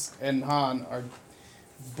in this and Han are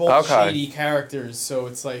both shady characters, so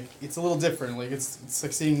it's like, it's a little different. Like, it's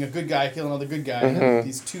like seeing a good guy kill another good guy, and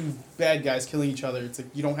these two bad guys killing each other. It's like,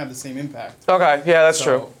 you don't have the same impact. Okay, yeah, that's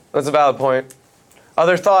true. That's a valid point.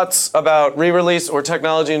 Other thoughts about re-release or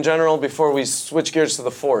technology in general before we switch gears to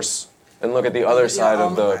the Force and look at the other side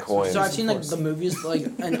of the coin? So I've seen like the movies like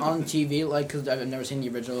and on TV like because I've never seen the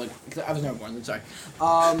original like cause I was never born. Sorry.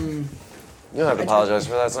 You don't have to apologize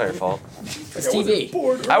for that. It's not your fault. It's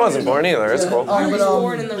TV. I wasn't born either. It's cool. I was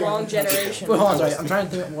born in the wrong generation. Hold on, sorry. I'm trying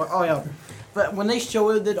to think. Oh yeah. But when they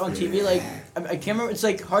showed it on TV, like I can't remember. It's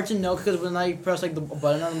like hard to know because when I press like the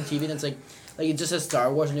button on the TV, and it's like it just says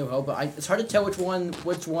Star Wars: A New Hope. But it's hard to tell which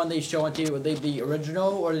one they show on TV. Would they be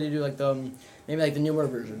original or do they do like the maybe like the newer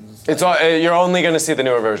versions? It's all, you're only going to see the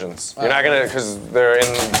newer versions. You're not going to, because they're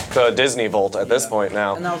in the Disney vault at this point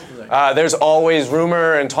now. There's always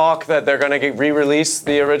rumor and talk that they're going to re-release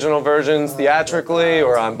the original versions theatrically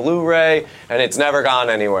or on Blu-ray, and it's never gone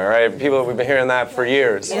anywhere, right? People, we've been hearing that for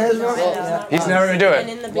years. He's never going to do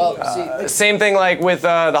it. Same thing like with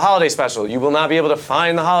the holiday special. You will not be able to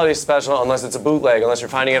find the holiday special unless it's a bootleg, unless you're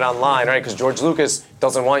finding it online, right? Because George Lucas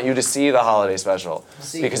doesn't want you to see the holiday special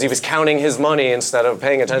because he was counting his money instead of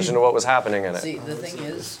paying attention to what was happening in it. See, the thing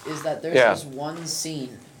is that there's this one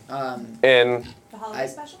scene. In the holiday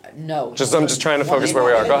special? No. I'm just trying to focus where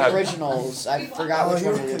we are. Go ahead. Originals. I forgot which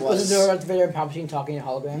one it was. Was it Darth Vader and Palpatine talking in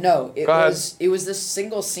hologram? No, it was this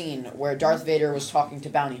single scene where Darth Vader was talking to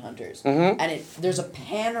bounty hunters, and there's a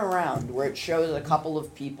pan around where it shows a couple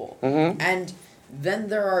of people, and then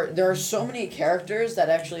there are so many characters that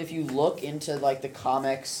actually, if you look into like the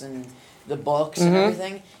comics and the books and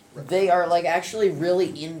everything, they are like actually really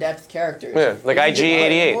in-depth characters. Yeah, like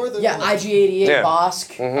IG-88. Yeah, IG-88,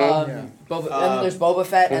 Bosk. And then there's Boba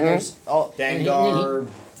Fett, and there's Dengar.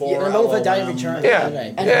 Boba Fett died in Return.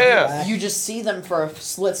 And you just see them for a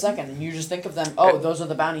split second, and you just think of them. Oh, those are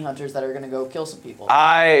the bounty hunters that are gonna go kill some people.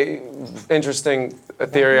 Interesting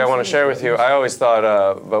theory I want to share with you. I always thought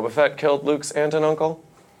Boba Fett killed Luke's aunt and uncle,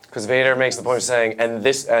 because Vader makes the point of saying, and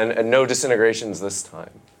no disintegrations this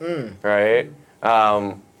time, right?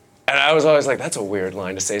 And I was always like, that's a weird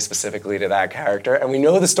line to say specifically to that character. And we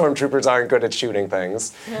know the stormtroopers aren't good at shooting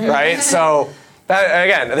things, right? So, that,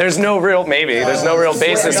 again, there's no real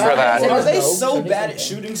basis for that. Are they so bad at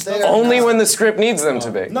shooting stuff? Only when the script needs them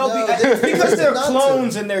to be. No, because they're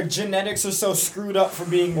clones and their genetics are so screwed up for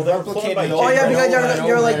being replicated. Oh yeah, because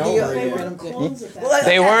you're like the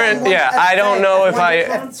they weren't. Yeah, I don't know if I.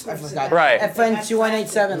 Right.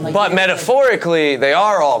 FN2187. But metaphorically, they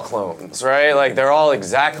are all clones, right? Like they're all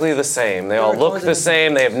exactly the same. They all look the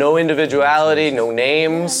same. They have no individuality, no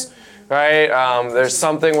names. Right? There's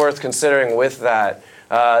something worth considering with that.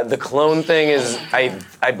 The clone thing is,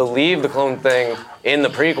 I believe the clone thing in the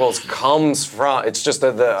prequels comes from, it's just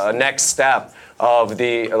a next step of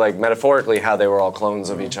the, like metaphorically, how they were all clones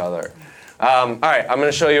of each other. All right, I'm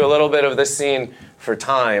going to show you a little bit of this scene for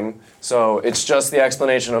time. So it's just the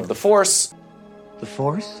explanation of the Force. The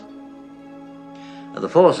Force? The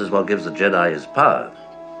Force is what gives the Jedi his power.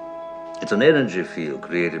 It's an energy field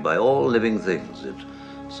created by all living things. It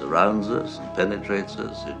surrounds us and penetrates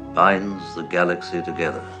us. It binds the galaxy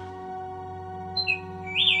together.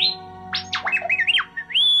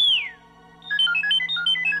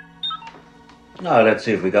 Now let's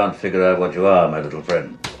see if we can't figure out what you are, my little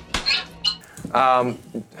friend.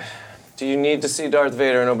 Do you need to see Darth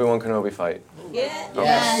Vader and Obi-Wan Kenobi fight? Yeah. Okay.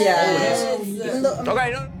 Yes.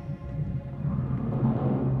 Okay. No.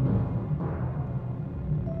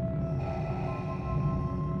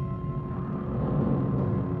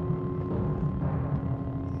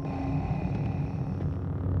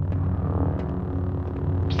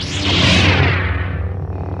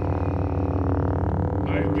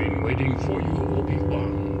 For you,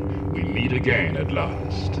 Obi-Wan. We we meet again at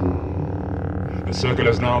last. The circle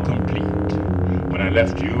is now complete. When I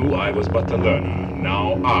left you, I was but the learner.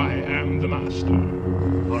 Now I am the master.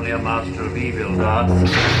 Only a master of evil, Darth.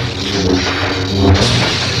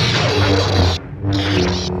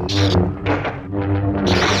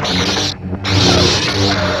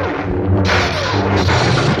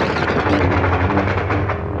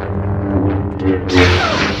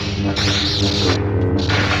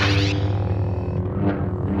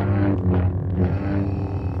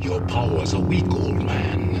 Your powers are weak, old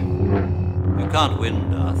man. You can't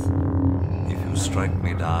win, Darth. If you strike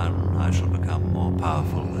me down, I shall become more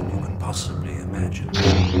powerful than you can possibly imagine.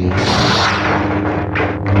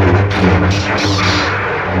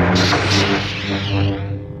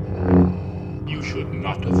 You should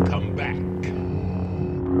not have come back.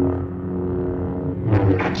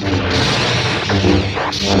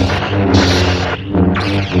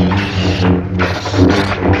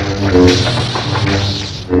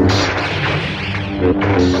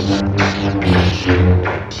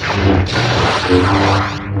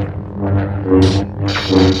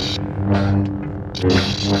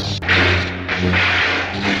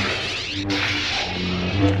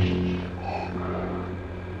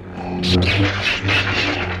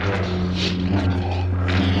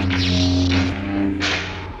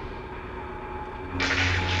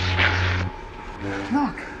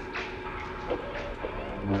 Look.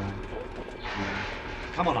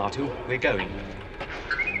 Come on, R2, we're going.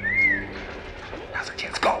 Now's the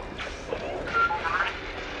chance, go!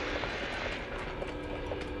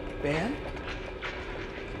 Ben?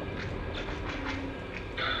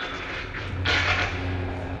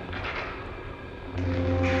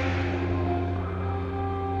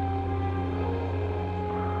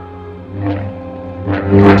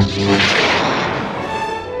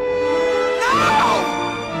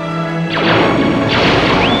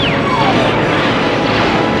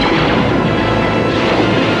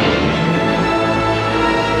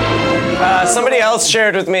 Somebody else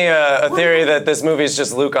shared with me a theory that this movie is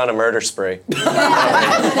just Luke on a murder spree.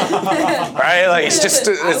 Right? Like he's just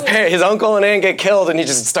his uncle and aunt get killed, and he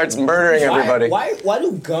just starts murdering everybody. Why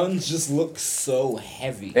do guns just look so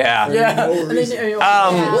heavy? Yeah. For Yeah. no And then, reason?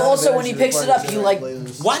 well, also when he picks it up, he like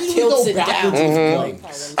Why did we tilts go it backwards?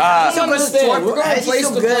 down. I don't understand. We're going How is he place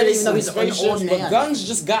so to good place even though in he's an old spaceships, but man? guns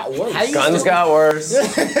just got worse. Guns got worse.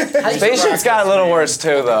 Spaceships got a little worse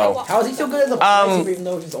too, though. How is he so good at the place even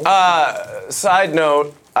though he's old? Side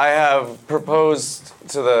note, I have proposed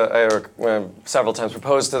to several times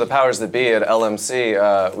proposed to the powers that be at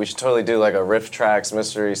LMC. We should totally do like a Riff Tracks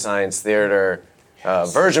Mystery Science Theater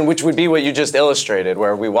version, which would be what you just illustrated,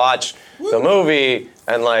 where we watch the movie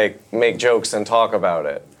and like make jokes and talk about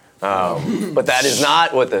it. But that is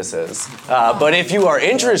not what this is. But if you are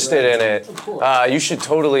interested in it, you should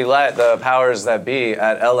totally let the powers that be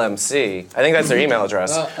at LMC, I think that's their email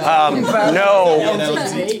address, know.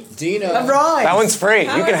 Dino. I'm right. That one's free.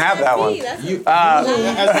 You can have that one. As long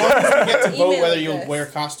as we get to vote whether you'll wear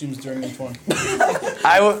costumes during each one.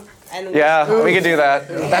 Yeah, we could do that.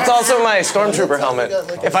 That's also my stormtrooper helmet.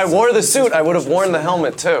 If I wore the suit, I would have worn the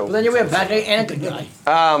helmet too. Well, then you wear a bad guy and a good guy.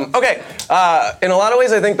 Okay, in a lot of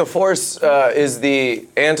ways, I think the Force is the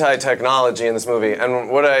anti-technology in this movie,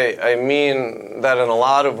 and what I mean that in a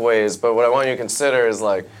lot of ways. But what I want you to consider is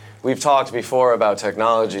like we've talked before about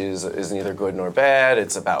technology is neither good nor bad.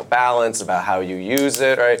 It's about balance, about how you use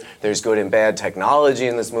it. Right? There's good and bad technology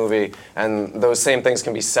in this movie, and those same things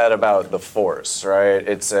can be said about the Force. Right?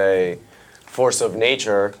 It's a force of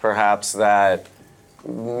nature, perhaps, that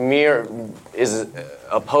is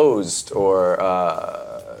opposed or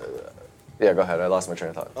yeah, go ahead. I lost my train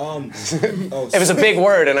of thought. It was a big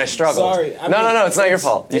word and I struggled. Sorry. No, it's not your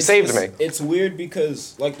fault. You saved me. It's weird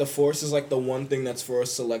because like the Force is like the one thing that's for a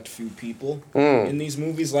select few people in these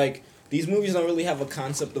movies. Like these movies don't really have a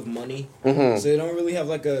concept of money, so they don't really have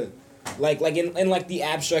like a like in like the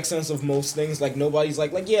abstract sense of most things. Like nobody's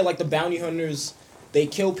like the bounty hunters. They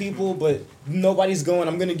kill people, but nobody's going,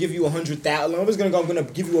 I'm going to give you 100,000. Nobody's going to go, I'm going to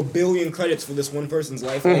give you 1 billion credits for this one person's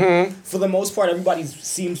life. Like, for the most part, everybody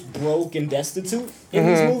seems broke and destitute in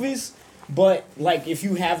these movies. But, like, if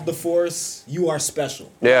you have the Force, you are special.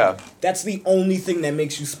 Yeah. That's the only thing that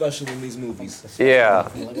makes you special in these movies. Yeah,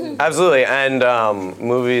 absolutely. And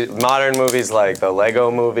modern movies like the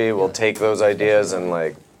Lego movie will take those ideas and,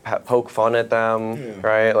 like, poke fun at them,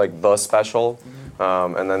 right? Like, the special.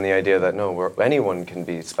 And then the idea that anyone can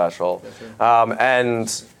be special.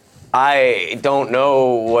 And I don't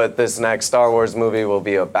know what this next Star Wars movie will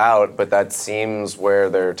be about, but that seems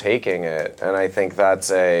where they're taking it. And I think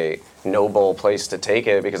that's a noble place to take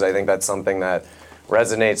it because I think that's something that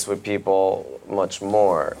resonates with people much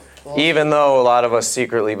more. Even though a lot of us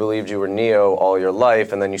secretly believed you were Neo all your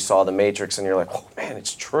life, and then you saw The Matrix and you're like, oh man,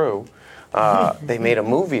 it's true. They made a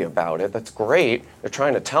movie about it. That's great. They're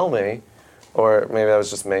trying to tell me. Or maybe that was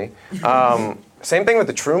just me. Same thing with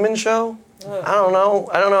The Truman Show. I don't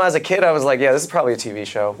know. As a kid, I was like, yeah, this is probably a TV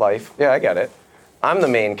show, life. Yeah, I get it. I'm the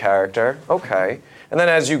main character. Okay. And then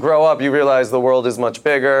as you grow up, you realize the world is much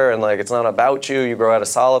bigger and like it's not about you. You grow out of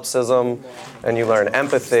solipsism and you learn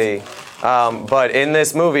empathy. But in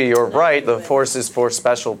this movie, you're right. The Force is for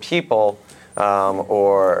special people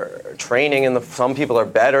or training. Some people are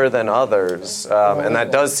better than others, and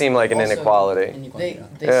that does seem like an inequality.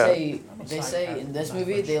 They say in this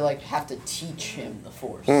movie they like have to teach him the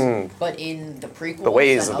Force, but in the prequels, the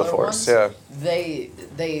ways and of the other Force, ones,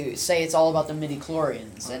 they say it's all about the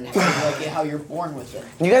midi-chlorians and how you're born with it.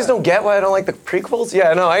 You guys don't get why I don't like the prequels?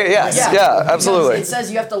 Yeah, no, yes, absolutely. It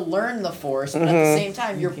says you have to learn the Force, but at the same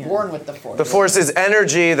time you're born with the Force. The Force is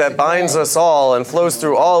energy that binds us all and flows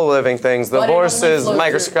through all living things. The Force is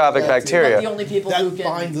microscopic bacteria. But the only people who can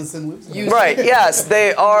binds us and lives. Right, yes,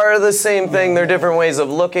 they are the same thing. They're different ways of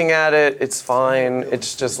looking at it. It's fine.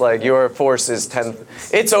 It's just like your Force is 10.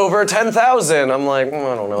 It's over 10,000. I'm like, I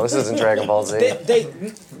don't know. This isn't Dragon Ball Z.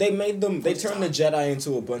 They made them. They turned the Jedi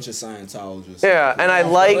into a bunch of Scientologists. Yeah, and I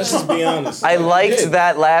liked. Let's just be honest. I liked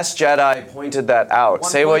that Last Jedi pointed that out.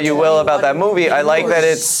 Say what you will about that movie. I like that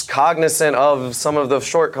it's cognizant of some of the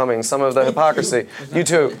shortcomings, some of the hypocrisy. You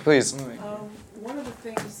too, please. One of the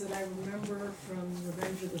things that I remember from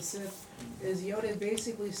Revenge of the Sith is Yoda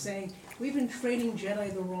basically saying, we've been training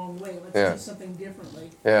Jedi the wrong way. Let's do something differently.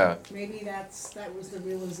 Yeah. Maybe that was the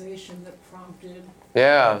realization that prompted.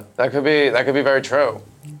 Yeah, that could be very true.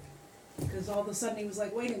 Because all of a sudden he was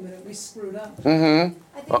like, wait a minute, we screwed up.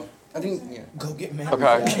 Mm-hmm. I think go get me.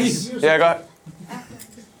 Okay. Yeah, go ahead.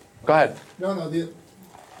 Go ahead. No, the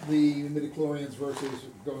midichlorians versus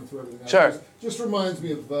going through everything else. Sure. Just reminds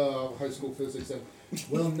me of high school physics. And,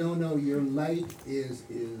 well, no, your light is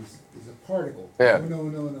a particle. Yeah. No,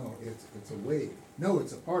 it's a wave. No,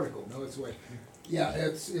 it's a particle. No, it's a wave. Yeah,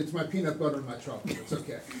 it's my peanut butter and my chocolate. It's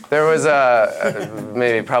okay. There was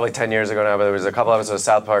maybe probably 10 years ago now, but there was a couple episodes of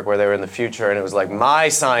South Park where they were in the future, and it was like, my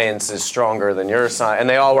science is stronger than your science, and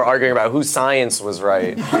they all were arguing about whose science was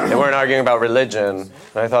right. They weren't arguing about religion, and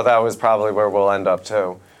I thought that was probably where we'll end up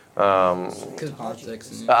too. Because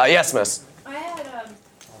politics. Yes, miss. I had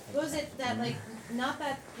what was it that like not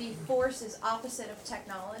that the Force is opposite of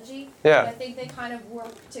technology. Yeah. But I think they kind of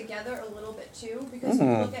work together a little bit too, because you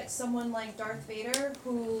look at someone like Darth Vader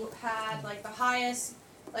who had like the highest,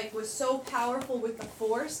 like was so powerful with the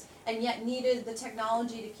Force and yet needed the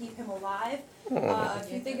technology to keep him alive.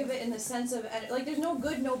 If you think of it in the sense of like there's no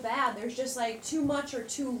good, no bad. There's just like too much or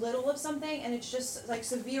too little of something, and it's just like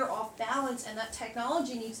severe off balance, and that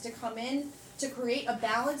technology needs to come in to create a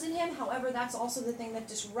balance in him. However, that's also the thing that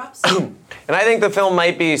disrupts him. And I think the film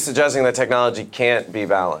might be suggesting that technology can't be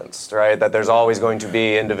balanced, right? That there's always going to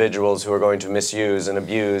be individuals who are going to misuse and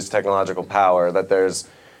abuse technological power, that there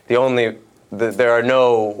are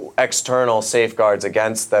no external safeguards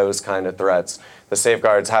against those kind of threats. The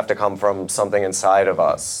safeguards have to come from something inside of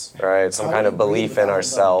us, right? Some kind of belief in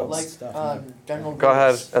ourselves. General Grievous. Go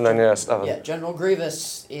ahead, and then yes. Yeah, General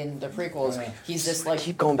Grievous in the prequels, he's this like...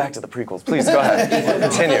 Keep going back to the prequels. Please, go ahead.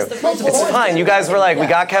 Continue. It's fine. You guys were like, we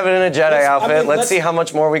got Kevin in a Jedi outfit. Let's see how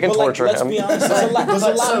much more we can torture him. Let's be honest, there's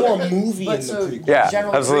a lot more movie in the prequels. Yeah,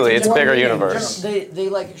 absolutely. It's a bigger universe. They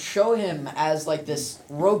like show him as like this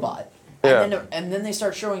robot. And then they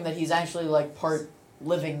start showing that he's actually like part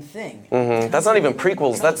living thing. That's not even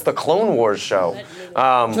prequels. That's the Clone Wars show. Which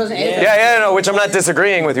I'm not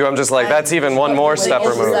disagreeing with you. I'm just like, that's even one more step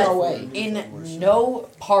removed. In no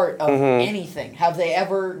part of anything have they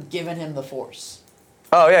ever given him the Force.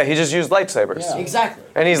 Oh yeah, he just used lightsabers. Yeah. Exactly.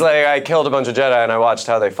 And he's like, I killed a bunch of Jedi and I watched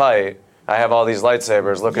how they fight. I have all these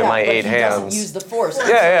lightsabers. Look at my 8 hands. He doesn't use the Force. No.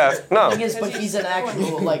 The thing is, but he's an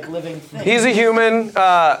actual like living thing. He's a human.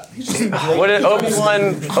 What did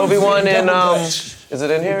Obi-Wan in is it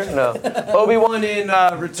in here? No. Obi-Wan in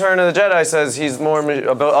Return of the Jedi says he's more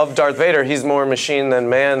of Darth Vader. He's more machine than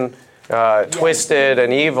man, twisted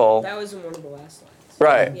and evil. That was in one of the last lines.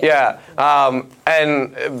 Right, yeah.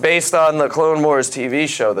 And based on the Clone Wars TV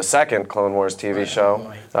show, the second Clone Wars TV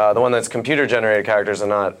show, the one that's computer-generated characters and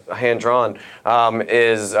not hand-drawn,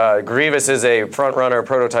 is Grievous is a front-runner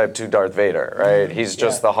prototype to Darth Vader, right? He's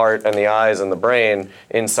just the heart and the eyes and the brain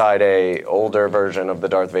inside a older version of the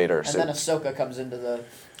Darth Vader suit. And then Ahsoka comes into the...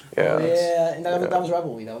 Yeah, and that was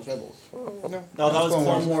Rebels. No, that was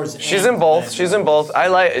Clone Wars. She's in both. She's in both.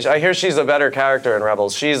 I hear she's a better character in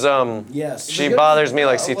Rebels. She's She bothers me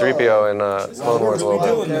like C-3PO in Clone Wars a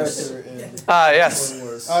little bit.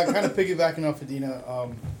 Yes. Force. Kind of piggybacking off Adina,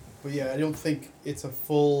 but yeah, I don't think it's a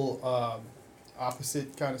full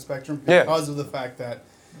opposite kind of spectrum because of the fact that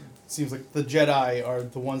it seems like the Jedi are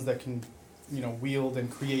the ones that can, wield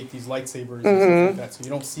and create these lightsabers and stuff like that. So you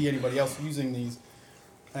don't see anybody else using these,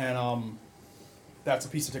 and that's a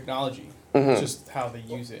piece of technology. It's just how they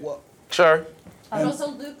use it. Sure. But also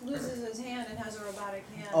Luke loses his hand and has a robotic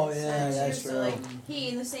hand. Oh, yeah, that's So true. like he,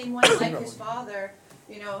 in the same way, like his father,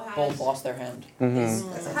 has Both lost their hand. has a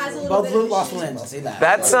little Both bit Luke of lost issues. limbs. I'll say that.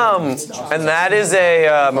 That's and that is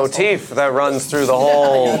a motif that runs through the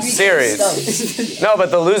whole series. No,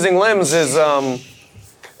 but the losing limbs is all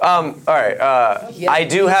right. I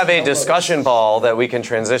do have a discussion ball that we can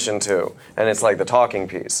transition to, and it's like the talking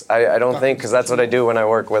piece. I don't think, because that's what I do when I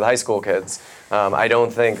work with high school kids. I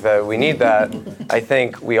don't think that we need that. I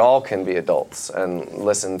think we all can be adults and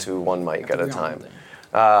listen to one mic at a time.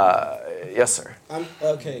 Yes, sir.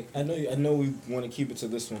 Okay. I know we want to keep it to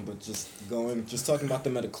this one, but just talking about the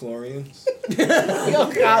midichlorians.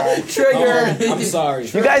 Oh God! Trigger. I'm sorry.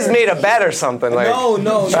 You guys made a bet or something. Like, No.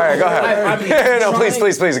 All right, go ahead. No, please,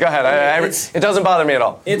 go ahead. It doesn't bother me at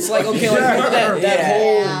all. It's like, okay,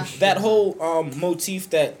 that whole motif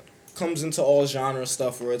that comes into all genre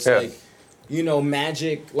stuff where it's like,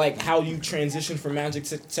 magic, like how you transition from magic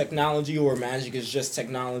to technology, or magic is just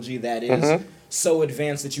technology that is so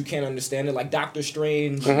advanced that you can't understand it. Like Doctor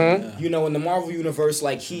Strange, in the Marvel universe,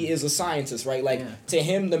 like he is a scientist, right? Like to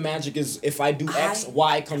him, the magic is if I do X,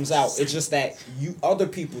 Y comes out. It's just that other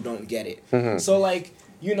people don't get it. So like,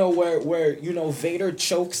 where Vader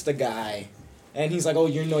chokes the guy. And he's like, oh,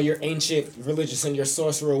 your ancient religious and your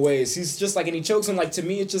sorcerer ways. He's just like, and he chokes him. Like, to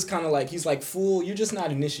me, it's just kind of like, he's like, fool, you're just not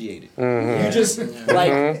initiated. You just,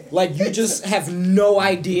 like, you just have no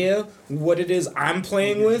idea what it is I'm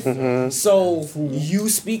playing with. So you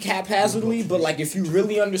speak haphazardly, but like, if you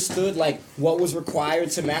really understood, like, what was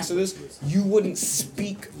required to master this, you wouldn't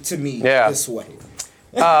speak to me this way.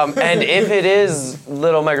 And if it is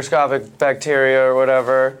little microscopic bacteria or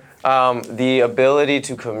whatever, the ability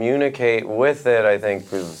to communicate with it, I think,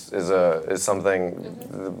 is something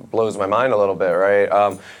that blows my mind a little bit, right?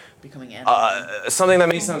 Something that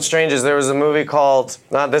may sound strange is there was a movie called,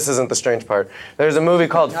 this isn't the strange part, there's a movie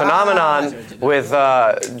called Phenomenon with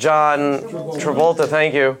John Travolta,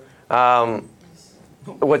 thank you.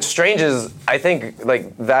 What's strange is, I think,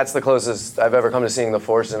 like, that's the closest I've ever come to seeing the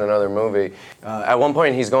Force in another movie. At one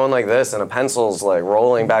point, he's going like this, and a pencil's, like,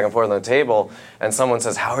 rolling back and forth on the table, and someone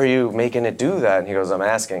says, how are you making it do that? And he goes, I'm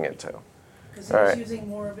asking it to. Because he was using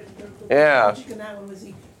more of it. The logic in that one was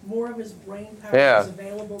more of his brain power was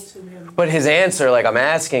available to him. But his answer, like, I'm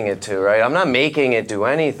asking it to, right? I'm not making it do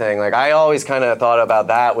anything. Like, I always kind of thought about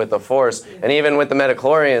that with the Force, and even with the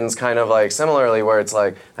midichlorians, kind of like similarly, where it's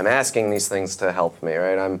like, I'm asking these things to help me,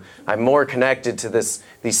 right? I'm more connected to these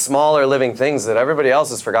smaller living things that everybody else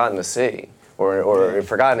has forgotten to see, or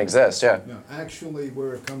forgotten exist, No, actually,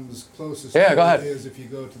 where it comes closest go to ahead. it is if you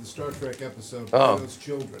go to the Star Trek episode, Those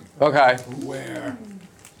Children. Okay. Where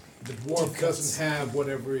the dwarf doesn't have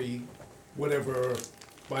whatever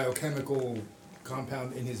biochemical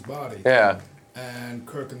compound in his body. Yeah. And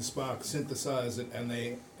Kirk and Spock synthesize it, and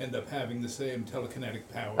they end up having the same telekinetic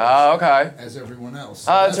powers as everyone else.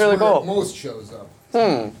 So that's really where cool. it most shows up.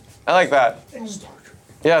 I like that.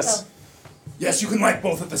 Yes. Yes, you can like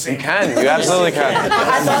both at the same time. You can. You absolutely can.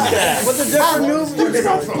 What's a different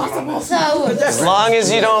movie? So, as long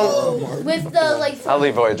as you don't. With the I'll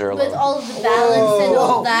leave Voyager alone. with all of the balance and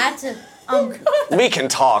all that, We can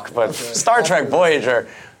talk, but Star Trek Voyager,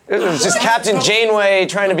 it was just Captain Janeway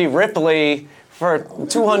trying to be Ripley for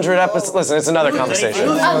 200 episodes. Listen, it's another conversation.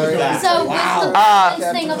 so with the balance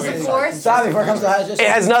thing of the Force. It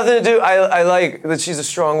has nothing to do. I like that she's a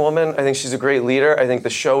strong woman. I think she's a great leader. I think the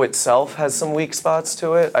show itself has some weak spots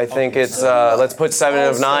to it. I think it's let's put 7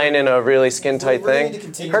 of 9 in a really skin tight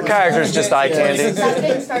thing. Her character's just eye candy.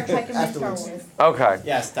 Star Trek and Star Wars. Okay.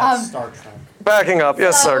 Yes, that's Star Trek. Backing up,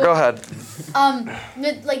 yes, sir. Go ahead.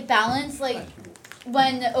 With like balance, like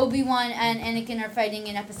when Obi-Wan and Anakin are fighting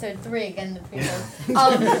in Episode 3 again, the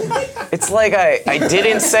prequel. It's like I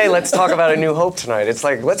didn't say let's talk about A New Hope tonight. It's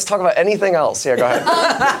like let's talk about anything else. Yeah, go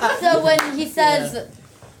ahead. So when he says,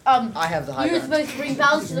 I have the high you're ground. supposed to bring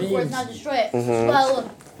balance to the Force, not destroy it. Mhm.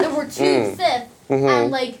 Well, there were 2 Sith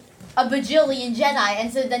and like a bajillion Jedi,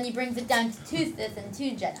 and so then he brings it down to 2 Sith and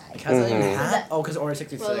 2 Jedi. Because Order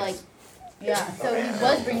 66. So like, so he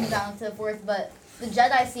was bringing balance to the Force, but the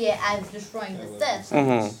Jedi see it as destroying the Sith.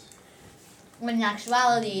 When in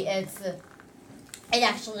actuality, it's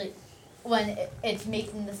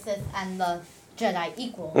making the Sith and the Jedi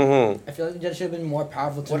equal. I feel like the Jedi should have been more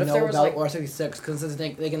powerful to What if know there was, about like- Order 66 because they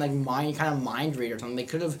can like mind read or something.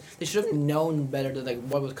 They should have known better to like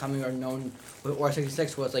what was coming or known what Order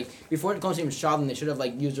 66 was. Like before the clones even shot them, they should have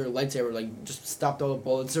like used their lightsaber, like just stopped all the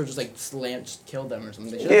bullets or just like killed them or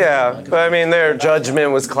something. They should have Yeah, but I mean, their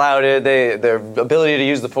judgment was clouded. Their ability to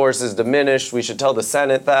use the Force is diminished. We should tell the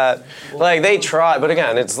Senate that. Like, they tried, but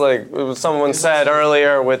again, it's like someone said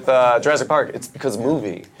earlier with Jurassic Park, it's because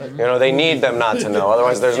movie. You know, they need them not to know,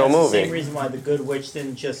 otherwise there's no It's the movie. same reason why the Good Witch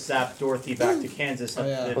didn't just zap Dorothy back to Kansas.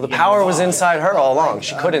 Well, the power was inside her all along.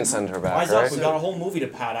 She couldn't send her back, Wise up, right? we got a whole movie to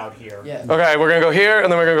pad out here. Yeah. Okay, we're gonna go here,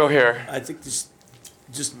 and then we're gonna go here. I think just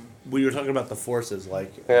when you were talking about the forces,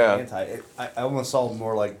 like Yeah. I almost saw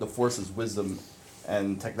more like the forces, wisdom,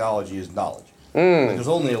 and technology is knowledge. Mm. Like, there's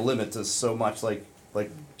only a limit to so much. Like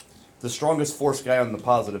the strongest force guy on the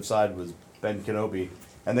positive side was Ben Kenobi,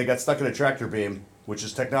 and they got stuck in a tractor beam, which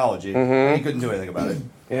is technology, and he couldn't do anything about it.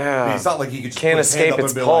 Yeah. I mean, it's not like he could just Can't put his hand escape up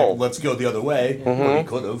its and be pull. like, "Let's go the other way." Mhm. But he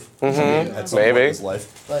could have Mhm. at some point Maybe. in his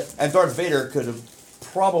life. And Darth Vader could have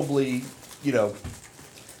probably, you know,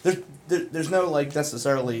 there's no like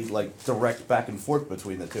necessarily like direct back and forth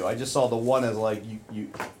between the two. I just saw the one as like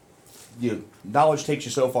you knowledge takes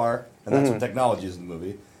you so far, and that's Mhm. what technology is in the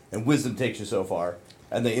movie, and wisdom takes you so far,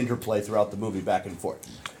 and they interplay throughout the movie back and forth.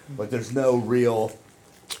 Like there's no real.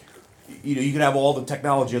 You know, you can have all the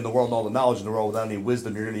technology in the world and all the knowledge in the world without any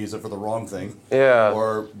wisdom. You're going to use it for the wrong thing. Yeah.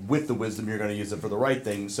 Or with the wisdom, you're going to use it for the right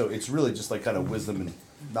thing. So it's really just like kind of wisdom and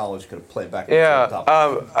knowledge kind of play back and Yeah, forth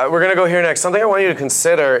on top. we're gonna go here next. Something I want you to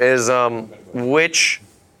consider is which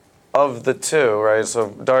of the two, right? So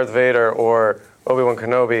Darth Vader or Obi-Wan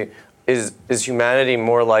Kenobi, is humanity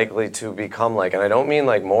more likely to become like? And I don't mean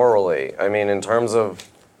like morally. I mean in terms of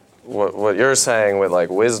what you're saying with like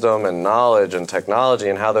wisdom and knowledge and technology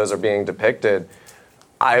and how those are being depicted.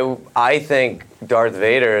 I think Darth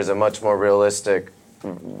Vader is a much more realistic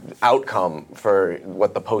outcome for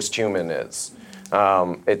what the post-human is.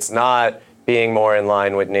 It's not being more in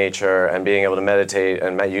line with nature and being able to meditate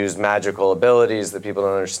and use magical abilities that people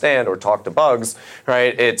don't understand or talk to bugs,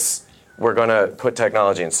 right? It's we're going to put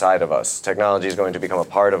technology inside of us. Technology is going to become a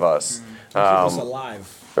part of us. Keep us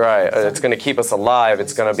alive. Right, it's going to keep us alive.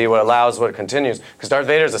 It's going to be what allows what continues. Because Darth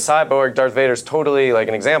Vader's a cyborg. Darth Vader's totally like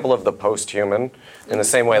an example of the post-human. In the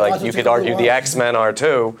same way, like you could argue the X-Men are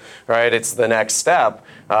too, right? It's the next step.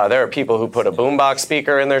 There are people who put a boombox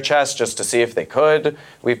speaker in their chest just to see if they could.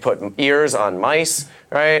 We've put ears on mice,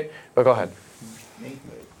 right? But go ahead.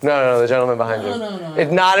 No, the gentleman behind you. No.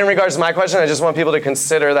 It's not in regards to my question. I just want people to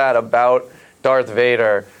consider that about Darth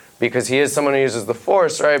Vader. Because he is someone who uses the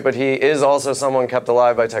Force, right? But he is also someone kept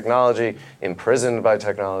alive by technology, imprisoned by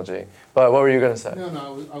technology. But what were you going to say?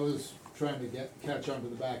 No, I was trying to catch on to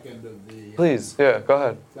the back end of the... Please, yeah, go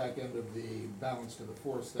ahead. Back end of the balance to the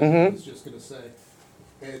Force thing. I was just going to say,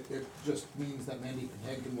 it just means that Mandy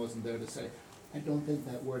Patinkin wasn't there to say, I don't think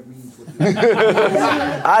that word means what you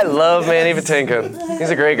I love Mandy Patinkin. He's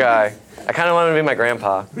a great guy. I kind of want him to be my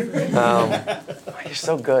grandpa. You're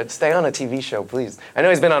so good. Stay on a TV show, please. I know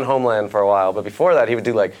he's been on Homeland for a while, but before that he would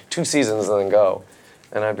do like 2 seasons and then go.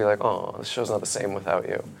 And I'd be like, oh, this show's not the same without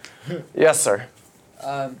you. Yes, sir.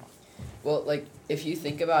 Well, like, if you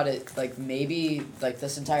think about it, like, maybe, like,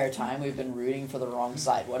 this entire time we've been rooting for the wrong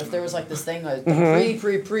side. What if there was, like, this thing, like,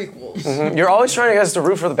 prequels? Mm-hmm. You're always trying to get us to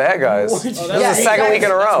root for the bad guys. This is the second week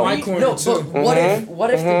in a row. No, but what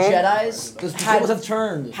if the Jedis have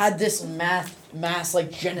turned. had this mass,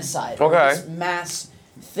 like, genocide? Okay. Or this mass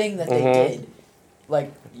thing that they did.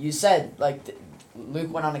 Like, you said, like,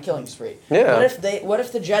 Luke went on a killing spree. Yeah. What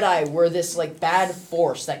if the Jedi were this, like, bad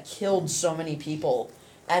force that killed so many people,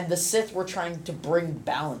 and the Sith were trying to bring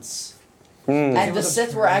balance? And the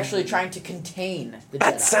Sith were actually trying to contain the Jedi.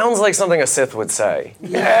 That sounds like something a Sith would say.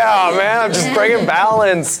 Yeah, man, I'm just bringing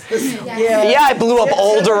balance. Yeah, I blew up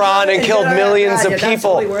Alderaan and killed millions of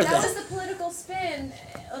people. That was the political spin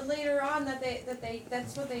later on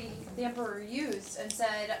that's what the Emperor used and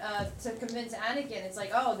said to convince Anakin. It's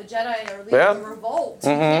like, oh, the Jedi are leading a revolt.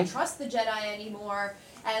 You can't trust the Jedi anymore.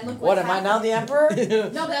 And look What, what's am I now the Emperor?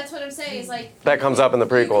 No, but that's what I'm saying. It's like That comes up in the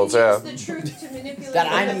prequels, yeah. use the truth to manipulate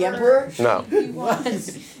That I'm the Emperor? No.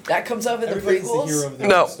 That comes up in the prequels?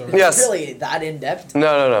 No, yes. Really, that in depth?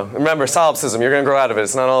 No. Remember, solipsism, you're going to grow out of it.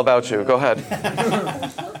 It's not all about you. Go ahead.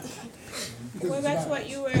 Well, that's what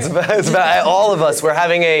you were. It's about all of us. We're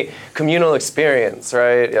having a communal experience,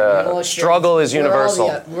 right? Struggle is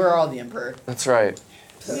universal. We're all the Emperor. That's right.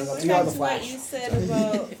 That's what you said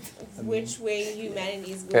about which way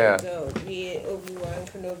humanity is going to go, be it Obi-Wan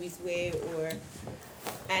Kenobi's way or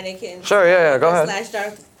Anakin. Sure, yeah, go ahead. /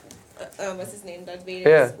 Darth, what's his name, Darth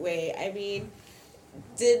Vader's way. I mean,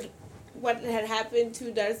 did what had happened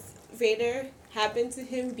to Darth Vader happen to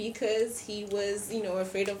him because he was,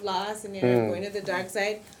 afraid of loss and going to the dark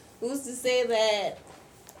side? Who's to say that,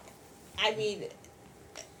 I mean,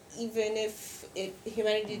 even if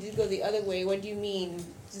humanity did go the other way, what do you mean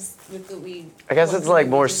just with the weed? I guess it's like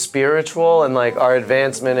more spiritual, and like our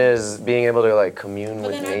advancement is being able to like commune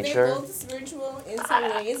with nature. But then are they both spiritual in some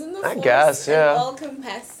ways? Isn't the I Force guess, yeah. an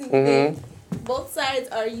all-compassing thing? Both sides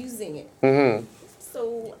are using it. Mm-hmm.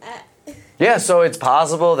 So, Yeah, so it's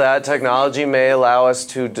possible that technology may allow us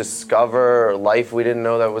to discover life we didn't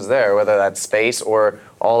know that was there, whether that's space or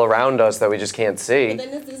all around us that we just can't see.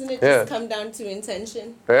 but then doesn't it just come down to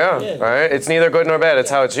intention? Yeah, right? It's neither good nor bad, it's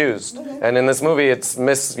how it's used. Okay. And in this movie, it's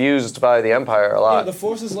misused by the Empire a Yeah, lot. the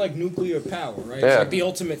Force is like nuclear power, right? Yeah. It's like the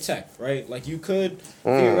ultimate tech, right? Like you could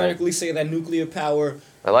theoretically say that nuclear power.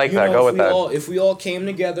 I like that, go with that. If we all came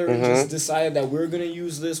together and Mhm. just decided that we're gonna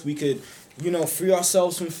use this, we could, free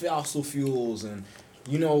ourselves from fossil fuels and,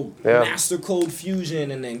 master code fusion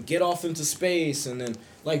and then get off into space and then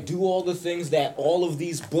like do all the things that all of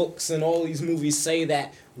these books and all these movies say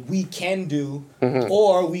that we can do,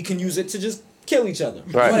 or we can use it to just kill each other.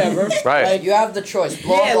 Right. Whatever. Right. Like you have the choice: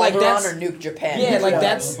 blow up Alderaan or nuke Japan. Yeah, like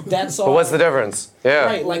that's all. But what's the difference? Yeah.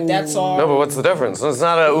 Right, like that's all. No, but what's the difference? It's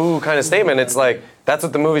not a ooh kind of statement. It's like that's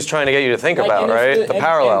what the movie's trying to get you to think about, and if right? The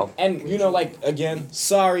parallel. And again,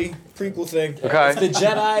 sorry, prequel thing. Okay.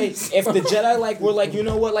 If the Jedi like were like, you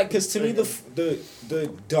know what, like, because to me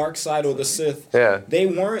the dark side or the Sith, they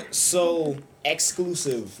weren't so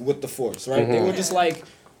exclusive with the Force, right? They were just like,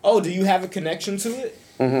 oh, do you have a connection to it?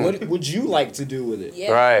 What would you like to do with it?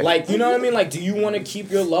 Yeah. Right. Like, you know what I mean? Like, do you want to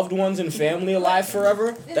keep your loved ones and family alive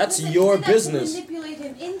forever? That's your business. Manipulate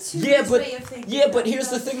him into Yeah, this but way of thinking. here's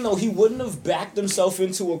the thing though. He wouldn't have backed himself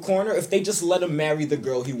into a corner if they just let him marry the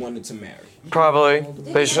girl he wanted to marry. Probably.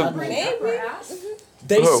 They should.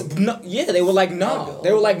 They were like, no.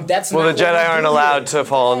 They were like, that's Well, not the what Jedi we aren't do allowed to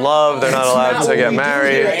fall in love. They're not That's allowed not to what get we do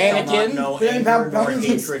married. here, Anakin.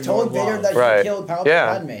 Palpatine told Vader that Right. he killed Padme.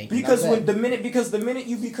 Yeah. Because the minute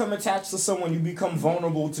you become attached to someone, you become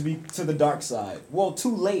vulnerable to the dark side. Well,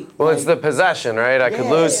 too late. Well, it's the possession, right? I could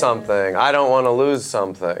lose something. I don't want to lose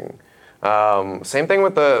something. Same thing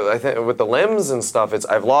with with the limbs and stuff. It's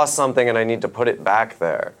I've lost something and I need to put it back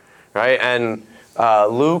there, right? And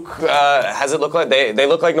Luke has it look like they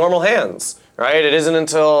look like normal hands, right? It isn't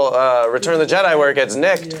until Return of the Jedi where it gets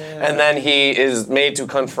nicked, and then he is made to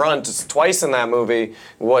confront twice in that movie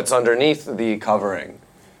what's underneath the covering.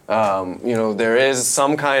 There is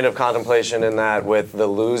some kind of contemplation in that with the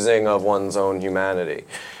losing of one's own humanity.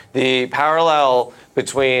 The parallel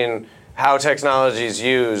between how technology is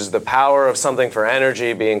used, the power of something for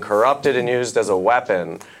energy being corrupted and used as a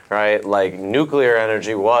weapon, right? Like nuclear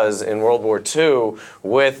energy was in World War II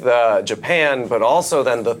with Japan, but also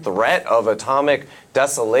then the threat of atomic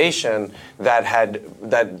desolation that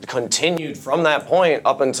continued from that point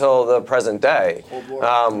up until the present day.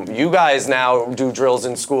 You guys now do drills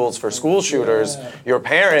in schools for school shooters. Your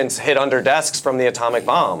parents hid under desks from the atomic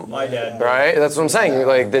bomb. My dad. Right? That's what I'm saying.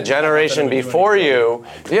 Like the generation before you.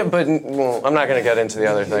 Yeah, but I'm not going to get into the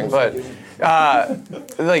other thing. But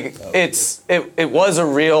it was a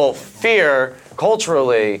real fear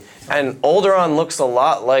culturally, and Alderaan looks a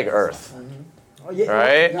lot like Earth.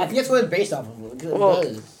 Right? I think that's what it's based off of. Well,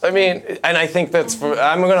 I mean, and I think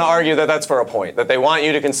I'm going to argue that that's for a point, that they want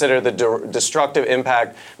you to consider the destructive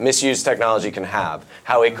impact misused technology can have.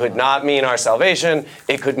 How it could not mean our salvation,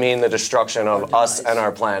 it could mean the destruction of us and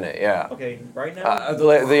our planet, yeah. Okay, right now?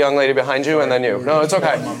 The young lady behind you and then you. No, it's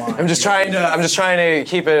okay. I'm just trying to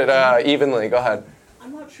keep it evenly. Go ahead.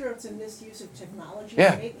 I'm not sure it's a misuse of technology.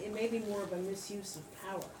 Yeah. It may be more of a misuse of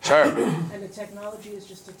power. Sure. And the technology is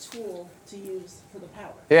just a tool to use for the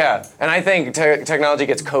power. Yeah, and I think technology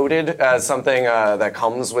gets coded as something that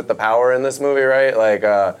comes with the power in this movie, right? Like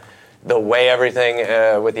the way everything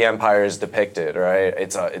with the Empire is depicted, right?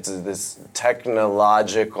 It's this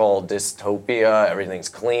technological dystopia. Everything's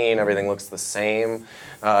clean. Everything looks the same.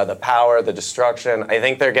 The power, the destruction. I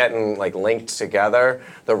think they're getting like linked together.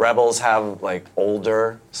 The rebels have like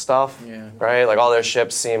older stuff, right? Like all their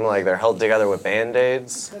ships seem like they're held together with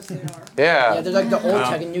band-aids. Because they are. Yeah. Yeah, they're like the old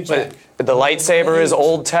tech and new tech. But the lightsaber is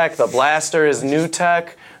old tech. The blaster is new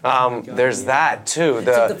tech. There's that too.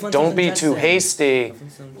 Don't be too hasty.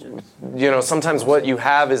 Sometimes what you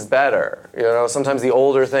have is better. Sometimes the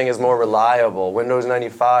older thing is more reliable. Windows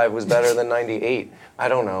 95 was better than 98. I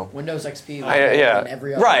don't know. Windows XP was better than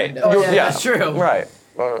every other right. Windows. Yeah, that's true. Right.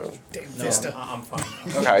 I'm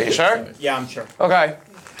fine. Okay, you sure? Yeah, I'm sure. Okay.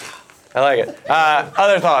 I like it.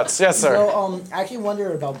 Other thoughts? Yes, sir. So, I actually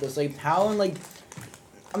wonder about this, like how and like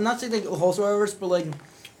I'm not saying like the whole Starverse, but like,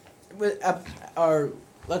 with or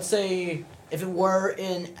let's say if it were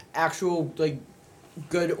in actual like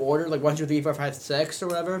good order, like 1, 2, 3, 4, 5, 6 or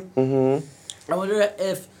whatever. Mm-hmm. I wonder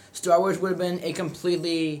if Star Wars would have been a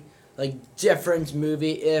completely like different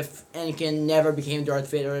movie if Anakin never became Darth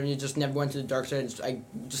Vader and he just never went to the dark side. I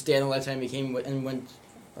just stayed on the light side and became and went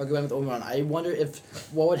with Obi-Wan. I wonder if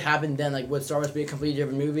what would happen then. Like, would Star Wars be a completely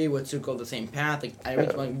different movie? Would it go the same path? Like,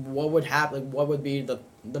 what would happen? Like, what would be the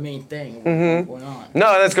main thing going on?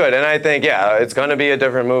 No, that's good. And I think, yeah, it's going to be a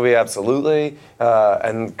different movie, absolutely.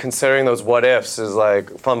 And considering those what ifs is like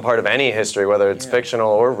a fun part of any history, whether it's fictional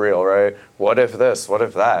or real, right? What if this? What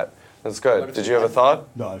if that? That's good. Did you have a thought?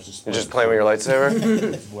 No, I was just... You're just playing with your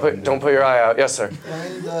lightsaber? Don't put your eye out. Yes, sir. I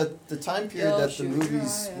mean, the time period that the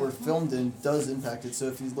movies were filmed in does impact it. So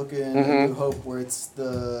if you look in New Hope, where it's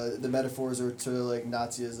the metaphors are to like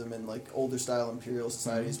Nazism and like older style imperial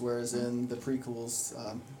societies, whereas in the prequels,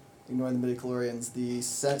 ignoring the midichlorians, the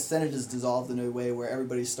Senate is dissolved in a way where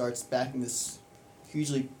everybody starts backing this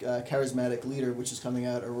hugely charismatic leader, which is coming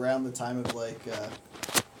out around the time of like the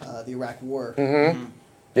Iraq War. Mm-hmm.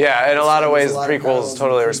 Yeah, in a lot of ways, the prequel is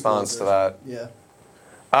totally a response to that. Yeah.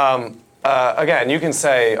 Again, you can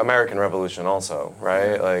say American Revolution also,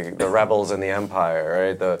 right? Like the rebels and the empire,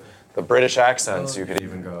 right? The British accents, you could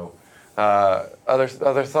even go.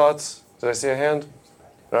 Other thoughts? Did I see a hand?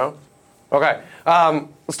 No? Okay.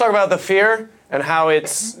 Let's talk about the fear and how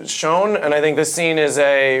it's shown. And I think this scene is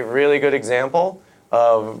a really good example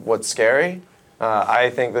of what's scary. I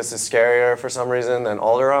think this is scarier for some reason than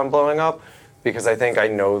Alderaan blowing up, because I think I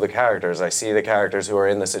know the characters. I see the characters who are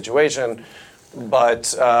in the situation.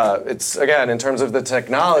 But it's, again, in terms of the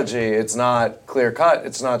technology, it's not clear-cut.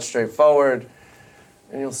 It's not straightforward.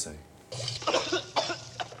 And you'll see.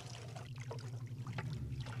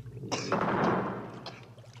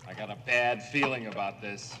 I got a bad feeling about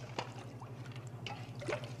this.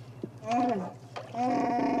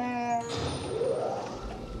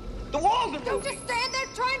 The walls are moving! Don't just stand there,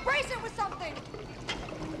 try and brace it with something!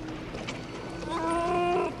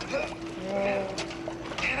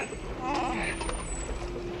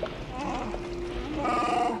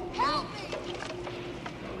 Help me!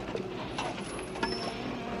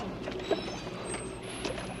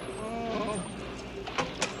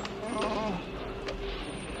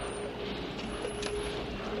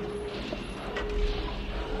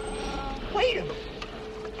 Wait a minute!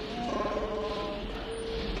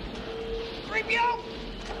 3PO!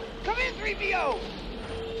 Come in, 3PO!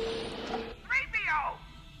 3PO!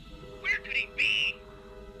 Where could he be?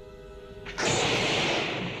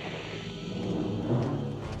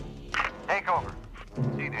 Take over.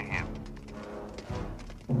 See to him.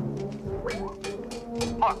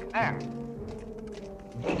 Look, there.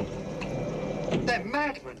 They're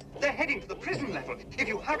madmen. They're heading to the prison level. If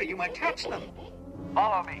you hurry, you might catch them.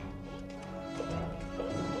 Follow me.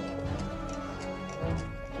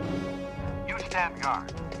 You stand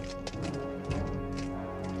guard.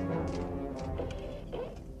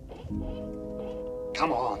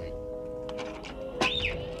 Come on.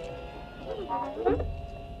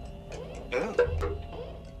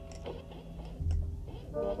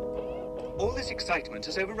 Oh. All this excitement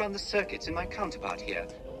has overrun the circuits in my counterpart here.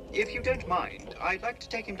 If you don't mind, I'd like to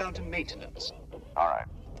take him down to maintenance. All right.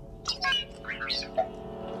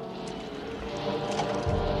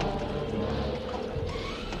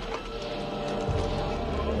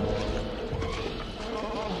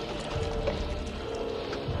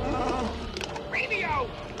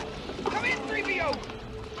 Come in, 3PO!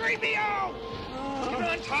 3PO! Get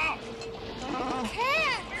on top!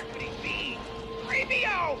 Can't! Where could he be?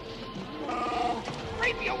 3PO!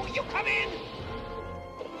 3PO, will you come in?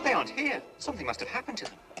 They aren't here. Something must have happened to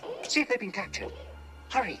them. See if they've been captured.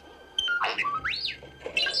 Hurry.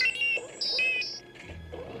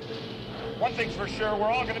 One thing's for sure, we're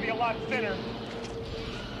all gonna be a lot thinner.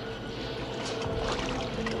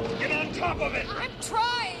 Get on top of it! I'm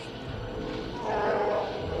trying!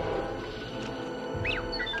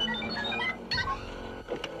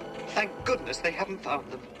 Thank goodness they haven't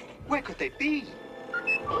found them. Where could they be?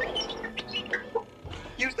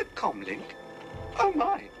 Use the comm link. Oh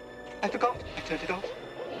my! I forgot. I turned it off.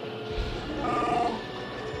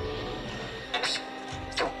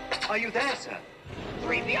 Are you there, sir?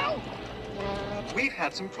 3PO! We've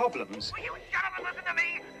had some problems. Will you gentlemen listen to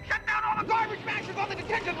me? Shut down all the garbage mashers on the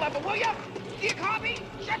detention level, will ya? Do you copy?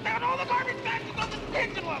 Shut down all the garbage mashers on the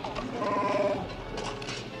detention level!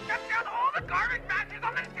 Shut down all the garbage mashers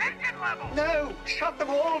on the detention level! No! Shut them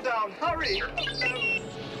all down! Hurry!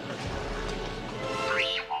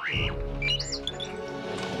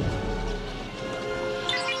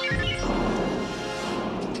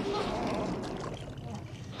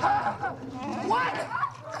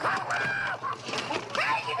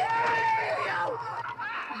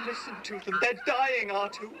 Listen to them. They're dying,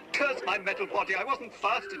 R2. Curse my metal body. I wasn't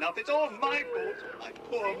fast enough. It's all my fault. My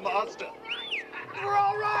poor master. We're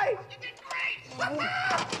all right.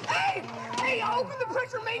 Hey! Hey, open the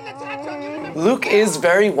pressure maintenance hatch on you. Luke is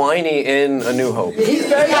very whiny in A New Hope. He's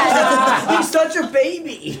very he's such a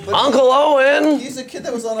baby. Uncle Owen. He's a kid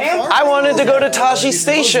that was on a farm. I wanted to go to Tashi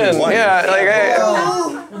Station. Yeah,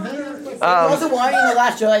 like He wasn't whining in The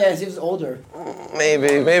Last Jedi as he was older.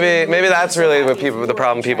 maybe that's really what the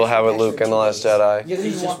problem people have with Luke in The Last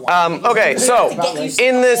Jedi. Okay, so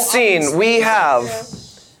in this scene we have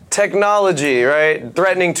technology, right,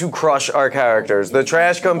 threatening to crush our characters. The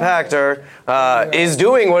trash compactor is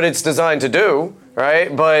doing what it's designed to do,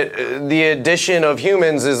 right? But the addition of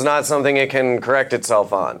humans is not something it can correct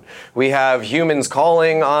itself on. We have humans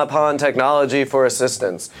calling upon technology for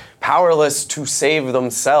assistance, powerless to save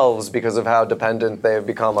themselves because of how dependent they have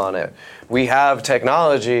become on it. We have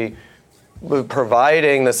technology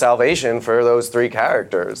providing the salvation for those three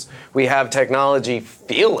characters. We have technology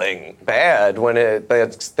feeling bad when it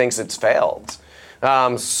thinks it's failed.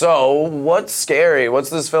 So what's scary? What's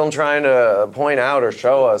this film trying to point out or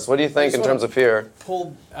show us? What do you think in terms of fear?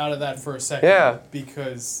 Pulled out of that for a second. Yeah.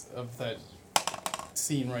 Because of that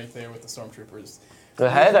scene right there with the stormtroopers. The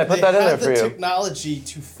head? I put that in there for They you. had the technology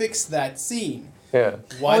to fix that scene. Yeah.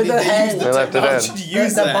 Why did they use the They left it technology in. to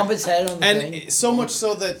use that? Bump its head on the and thing. so much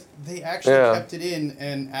so that they actually Yeah. kept it in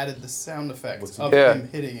and added the sound effects of Yeah. him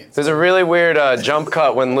hitting it. There's a really weird jump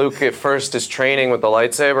cut when Luke at first is training with the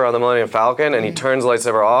lightsaber on the Millennium Falcon and he turns the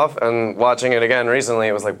lightsaber off, and watching it again recently,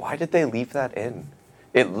 it was like, why did they leave that in?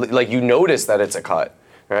 Like, you notice that it's a cut,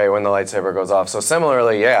 right, when the lightsaber goes off. So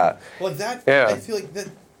similarly, yeah. Well, that, Yeah. I feel like that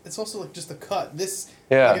it's also like just a cut. This,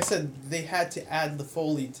 Yeah. like I said, they had to add the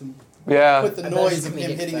Foley to Yeah. put the I bet noise it's of him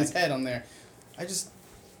comedic hitting his effect. head on there.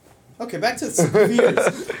 Okay, back to the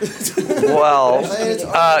computers. Well,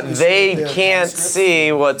 they can't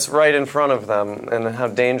see what's right in front of them and how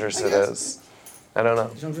dangerous it is. I don't know.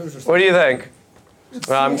 What do you think?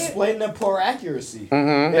 Explain that poor accuracy.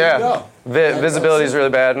 Mm-hmm, There you yeah. go. Visibility is really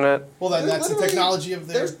bad in it. Well, that's the technology of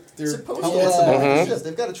their Supposed Mhm. to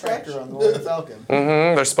They've got a tracker on the Millennium Falcon.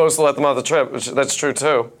 Mm-hmm. They're supposed to let them off the trip, which that's true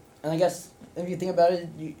too. And I guess if you think about it,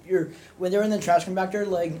 you're when they're in the trash compactor,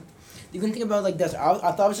 like you can think about it like this. I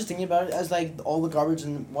thought I was just thinking about it as like all the garbage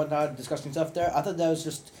and whatnot, disgusting stuff there. I thought that was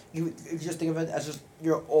just you just think of it as just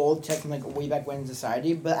your old tech from like way back when in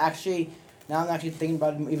society. But actually, now I'm actually thinking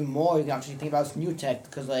about it even more. You can actually think about new tech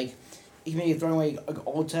because like you can maybe throwing away like,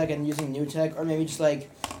 old tech and using new tech, or maybe just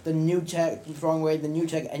like the new tech, throwing away the new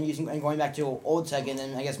tech and using and going back to old tech, and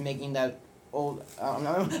then I guess making that old. I'm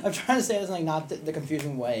trying to say this in like not the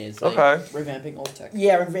confusing way. It's like revamping old tech.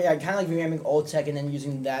 Yeah, kind of like revamping old tech and then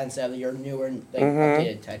using that instead of your newer like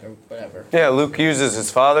updated tech or whatever. Yeah, Luke uses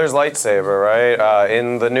his father's lightsaber, right?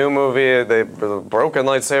 In the new movie, the broken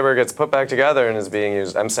lightsaber gets put back together and is being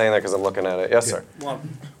used. I'm saying that because I'm looking at it. Yes, sir. Well,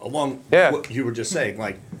 along Yeah. what you were just saying,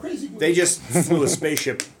 like they just flew a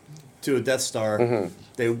spaceship to a Death Star.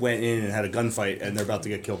 They went in and had a gunfight, and they're about to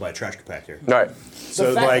get killed by a trash compactor. Right.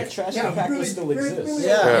 So like, trash compactors still exist.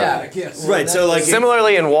 Yeah. Right. So like,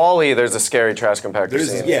 Similarly, in Wall-E, there's a scary trash compactor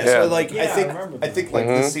there's scene. so like I think like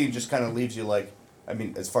Mhm. this scene just kind of leaves you like, I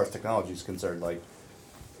mean, as far as technology is concerned, like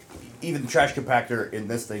even the trash compactor in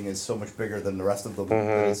this thing is so much bigger than the rest of them.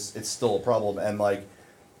 It's still a problem, and like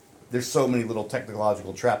there's so many little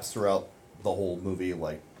technological traps throughout the whole movie,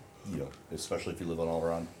 like especially if you live on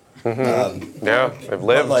Alderaan. Yeah, I've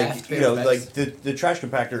lived. But like like the trash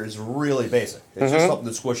compactor is really basic. It's just something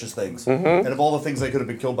that squishes things. And of all the things they could have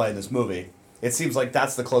been killed by in this movie, it seems like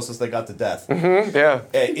that's the closest they got to death. Yeah.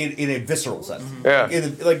 In a visceral sense. Yeah.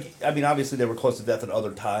 I mean, obviously they were close to death at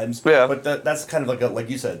other times. Yeah. But that's kind of like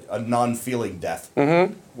you said, a non-feeling death.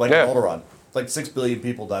 Like Yeah. in Alderaan. Like 6 billion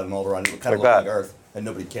people died in Alderaan. It kind of Like looked that. like Earth, and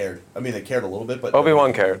nobody cared. I mean, they cared a little bit, but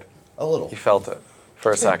Obi-Wan cared. A little. He felt it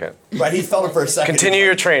for a second. Right, he felt it for a second. Continue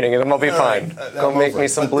your training, and I'll be All fine. right, Go I'm make over me it.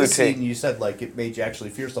 some But blue this tea. scene, you said like it made you actually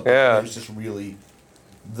fear something. Yeah. It was just really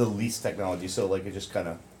the least technology, so like it just kind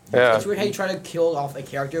of. Yeah. It's weird how you try to kill off a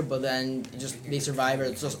character, but then they survive, or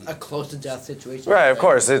it's just a close to death situation. Right, of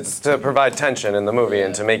course. It's to provide tension in the movie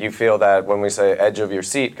and to make you feel that, when we say edge of your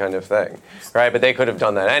seat kind of thing. Right? But they could have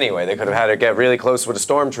done that anyway. They could have had to get really close with a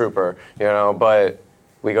stormtrooper, but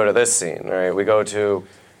we go to this scene, right? We go to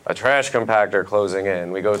a trash compactor closing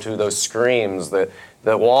in. We go to those screams. The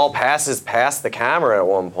wall passes past the camera at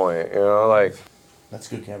one point, like. That's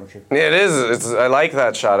good camera trick. It is. I like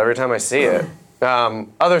that shot every time I see it.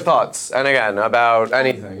 Other thoughts, and again, about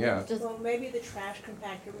anything, yeah. Well, maybe the trash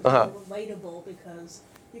compactor was more relatable because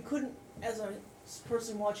you couldn't, as a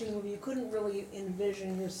person watching the movie, you couldn't really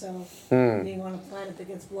envision yourself Hmm. being on a planet that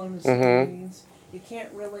gets blown to Mhm. smithereens. You can't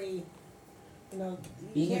really, you know,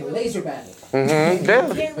 Being can't laser battle. Mhm, You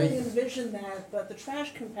yeah. can't really envision that, but the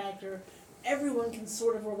trash compactor, everyone can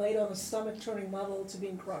sort of relate on a stomach-turning level to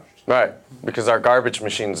being crushed. Right, because our garbage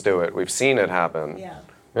machines do it. We've seen it happen. Yeah.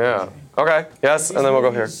 Yeah. Okay. Yes, and then we'll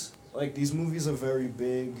go here. Like these movies are very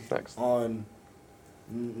big on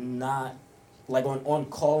not like on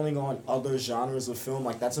calling on other genres of film.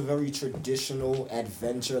 Like that's a very traditional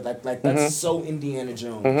adventure. That's Mhm. so Indiana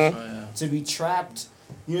Jones. Mhm. Oh, yeah. To be trapped,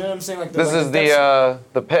 you know what I'm saying? Like This is that's-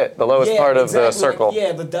 the pit, the lowest part of the circle. Like,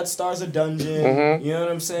 yeah, the Death Star's a dungeon. Mhm. You know what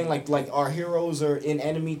I'm saying? Like our heroes are in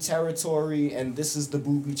enemy territory, and this is the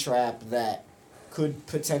booby trap that could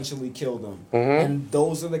potentially kill them. Mhm. And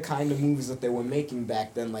those are the kind of movies that they were making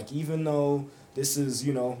back then. Like even though this is,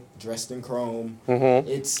 you know, dressed in chrome, Mhm.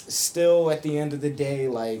 it's still at the end of the day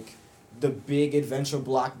like the big adventure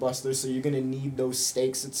blockbuster. So you're gonna need those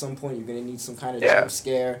stakes at some point. You're gonna need some kind of Yeah. jump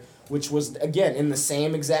scare, which was again in the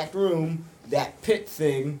same exact room, that pit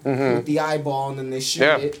thing Mhm. with the eyeball, and then they shoot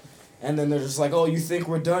Yeah. it, and then they're just like, "Oh, you think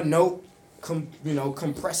we're done? Nope."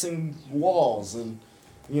 Compressing walls and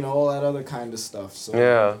all that other kind of stuff. So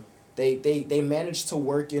Yeah. they managed to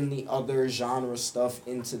work in the other genre stuff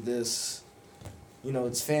into this.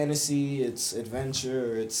 It's fantasy, it's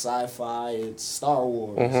adventure, it's sci-fi, it's Star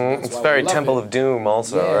Wars. Mhm. That's It's why very we love Temple it. of Doom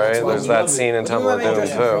also, Yeah, that's right? why There's we that love scene it. in Temple of Doom From? I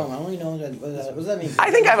too. only know what does that mean?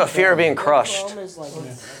 I think I have a fear of being crushed. Chrome is like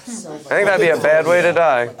so I think that'd be a bad way to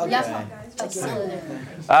die. Yeah, absolutely.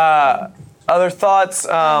 Other thoughts?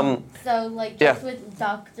 So, like, Yeah. just with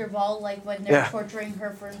Dr. Ball, like, when they're Yeah. torturing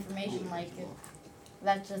her for information, like,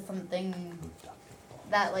 that's just something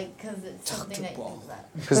that, like, because it's something that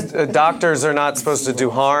Because doctors are not supposed to do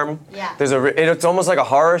harm. Yeah. There's it's almost like a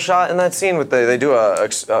horror shot in that scene with they do a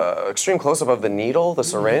extreme close up of the needle, the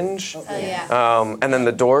syringe, yeah. and then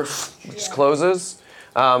the door just closes.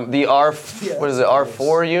 The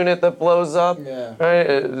R4 unit that blows up, right?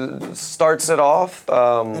 It starts it off.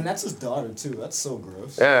 And that's his daughter too. That's so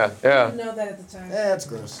gross. Yeah. I didn't know that at the time. Yeah, that's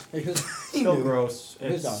gross. Still gross.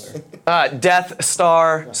 His daughter. Death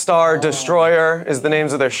Star, Star Destroyer is the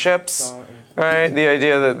names of their ships. Right? The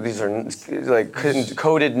idea that these are like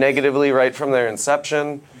coded negatively right from their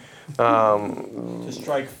inception. To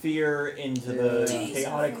strike fear into the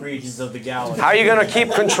chaotic regions of the galaxy. How are you going to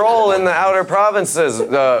keep control in the outer provinces?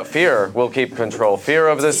 Fear will keep control. Fear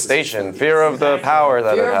of this station. Fear of the power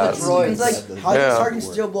that Fear it of has. the droids. It's like, how does Yeah. Tarkin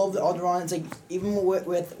still blow up the Alderaan? It's like, even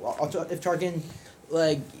if Tarkin,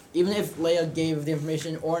 like, even if Leia gave the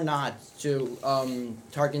information or not to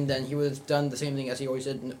Tarkin, then he would have done the same thing as he always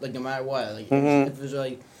did, like, no matter what. Like, Mhm. if it was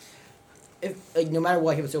like, no matter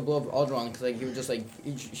what, he would still blow up Alderaan, because, like, he would just, like,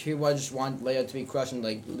 he would just want Leia to be crushed and,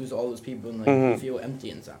 like, lose all those people and, like, Mhm. feel empty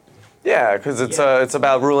inside. Yeah, because it's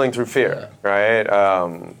about ruling through fear, right?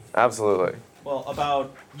 Absolutely. Well,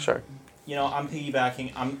 about Sure. I'm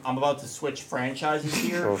piggybacking. I'm about to switch franchises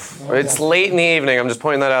here. Oof. It's late in the evening. I'm just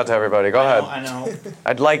pointing that out to everybody. Go ahead. I know.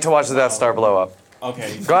 I'd like to watch the Death Star blow up.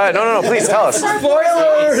 Okay. Go ahead. No. Please tell us.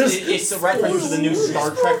 Spoilers! It's a reference to the new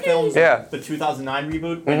Star Trek films, Yeah. the 2009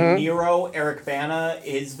 reboot, when Mhm. Nero, Eric Bana,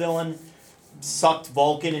 his villain, sucked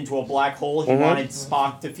Vulcan into a black hole. He Mhm. wanted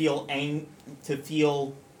Spock to feel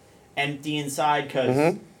empty inside, because,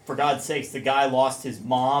 Mhm. for God's sakes, the guy lost his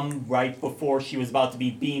mom right before she was about to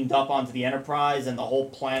be beamed up onto the Enterprise, and the whole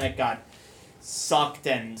planet got sucked,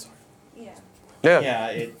 and...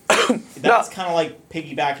 Yeah. That's kind of like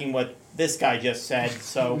piggybacking what this guy just said,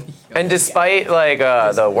 so... And despite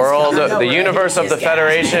the world, the universe of the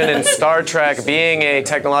Federation in Star Trek being a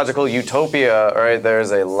technological utopia, right?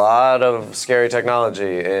 There's a lot of scary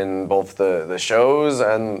technology in both the shows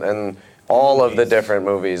and all of the different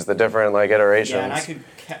movies, the different iterations. Yeah, and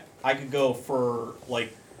I could go for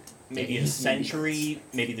maybe a century,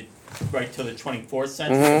 maybe right to the 24th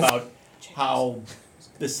century, Mhm. about how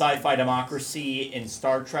the sci-fi democracy in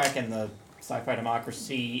Star Trek and the sci-fi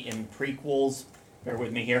democracy in prequels, bear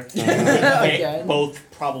with me here, they both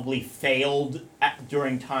probably failed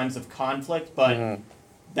during times of conflict, but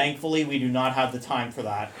thankfully we do not have the time for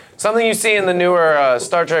that. Something you see in the newer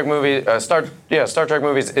Star Trek Trek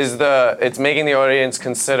movies is it's making the audience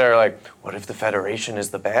consider what if the Federation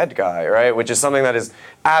is the bad guy, right? Which is something that is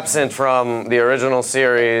absent from the original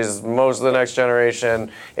series, most of the Next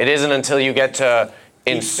Generation. It isn't until you get to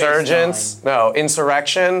Insurrection.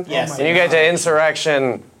 Yes. When you get to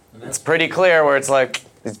Insurrection, it's pretty clear where it's like,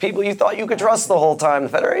 These people you thought you could trust the whole time, the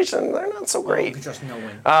Federation, they're not so great. You can trust no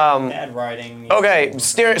one. Bad writing. Okay,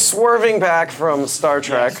 swerving back from Star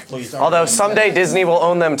Trek. Yes, please. Although someday Disney will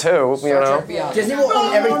own them too, you know. Disney will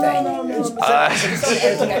own everything.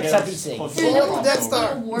 Except DC. Death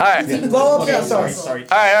Star. All right. Blow up Death Star. Sorry.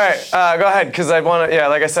 All right. Go ahead, because I want to. Yeah,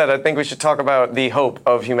 like I said, I think we should talk about the hope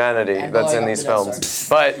of humanity that's in these films.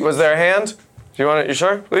 But was there a hand? Do you want it? You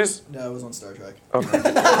sure? Please. No, it was on Star Trek. Okay.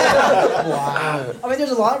 Wow. I mean,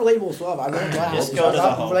 there's a lot of relatable stuff. I really Just go to the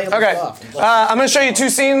home. Okay. I'm going to show you two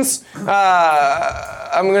scenes.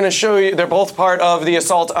 I'm going to show you. They're both part of the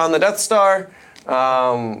assault on the Death Star.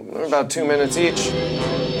 They're about 2 minutes each.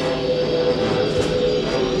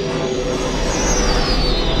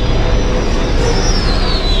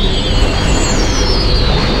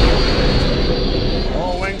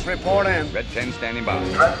 Report in. Red 10 standing by.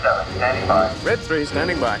 Red 7 standing by. Red 3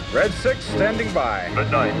 standing by. Red 6 standing by. Red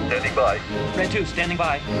 9 standing by. Red 2 standing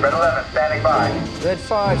by. Red 11 standing by. Red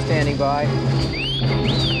 5 standing by.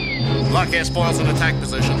 Lock air spoils in attack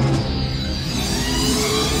position.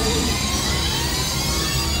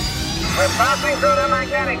 We're passing through the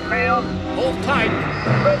magnetic field. Hold tight.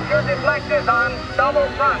 Put your deflectors on double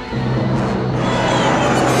front.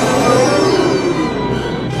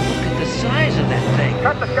 Size of that thing.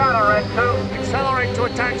 Cut the shot, Red 2. Accelerate to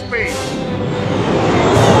attack speed.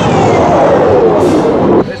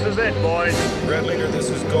 This is it, boys. Red Leader, this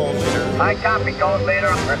is Gold Leader. I copy, Gold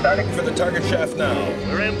Leader. We're starting For the target shaft now.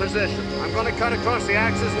 We're in position. I'm going to cut across the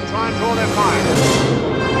axis and try and draw their fire.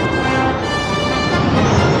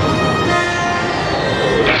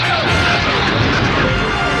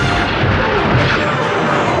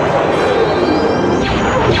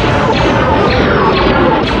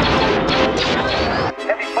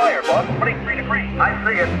 Heavy fire, boss. 23 degrees. I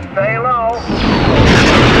see it. Stay low.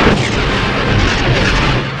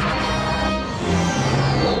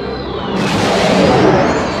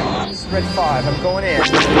 This is Red 5. I'm going in.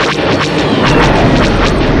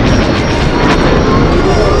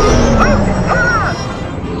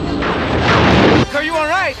 Are you all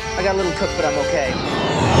right? I got a little cooked, but I'm okay.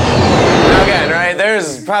 Again, right?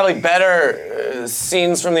 There's probably better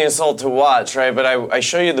scenes from the assault to watch, right? But I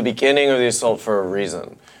show you the beginning of the assault for a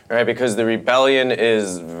reason, right? Because the rebellion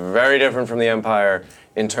is very different from the Empire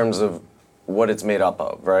in terms of what it's made up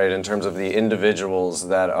of, right? In terms of the individuals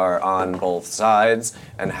that are on both sides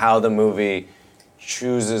and how the movie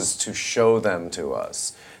chooses to show them to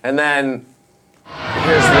us. And then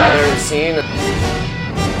here's the other scene.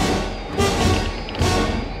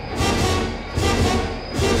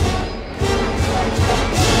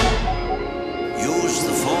 Use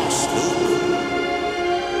the Force, Luke.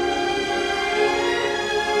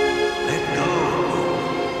 Let go.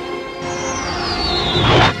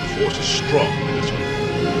 The Force is strong in this one.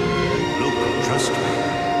 Luke, trust me.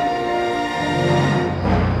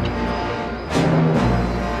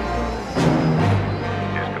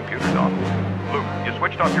 His computer's off. Luke, you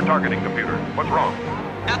switched off your targeting computer. What's wrong?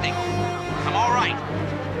 Nothing. I'm all right.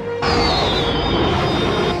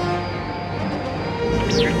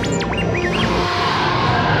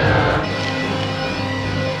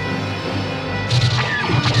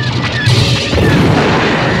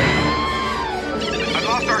 I've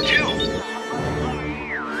lost our cue.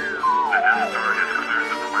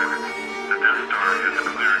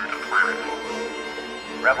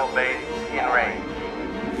 Rebel base in range.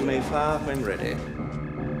 You may fire when ready.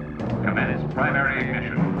 Commence primary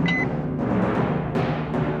ignition.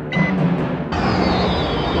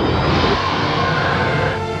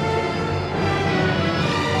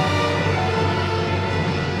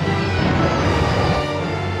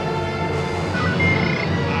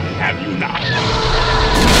 Have you not?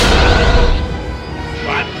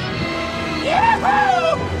 What?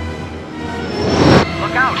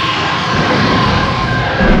 Look out!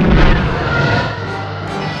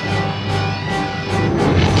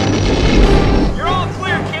 You're all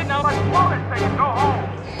clear, kid. Now let's blow this thing and go home.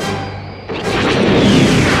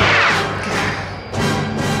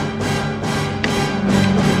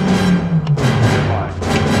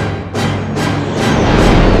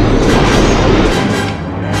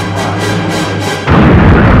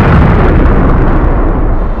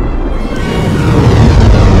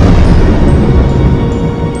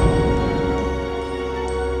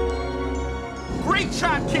 Great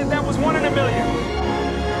shot, kid. That was 1 in a million.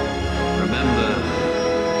 Remember, the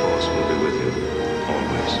Force will be with you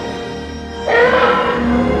always.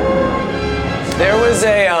 There was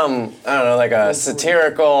a, I don't know, like a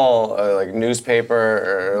satirical, like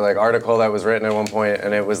newspaper or like article that was written at one point,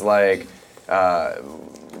 and it was like,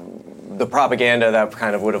 the propaganda that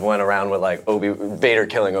kind of would have went around with like Vader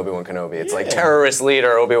killing Obi-Wan Kenobi. It's like terrorist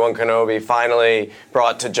leader Obi-Wan Kenobi finally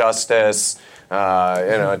brought to justice.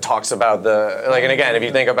 It talks about and again, if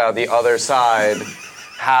you think about the other side,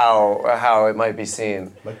 how it might be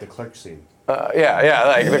seen. Like the clerk scene.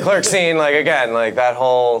 Like the clerk scene, like again, like that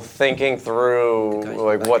whole thinking through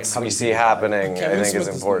like what we see happening, I think is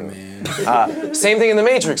important. Same thing in The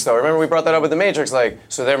Matrix, though. Remember we brought that up with The Matrix, like,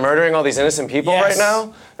 so they're murdering all these innocent people right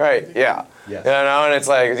now? Right, yeah. Yes. And it's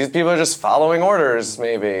like, these people are just following orders,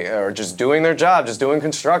 maybe, or just doing their job, just doing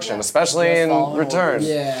construction, especially in Return.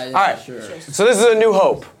 Yeah, all right, sure. So this is A New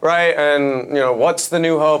Hope, right? And, what's the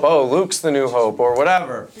New Hope? Oh, Luke's the New Hope, or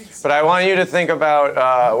whatever. But I want you to think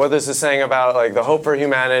about what this is saying about, like, the hope for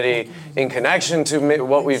humanity in connection to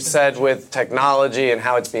what we've said with technology and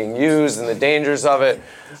how it's being used and the dangers of it.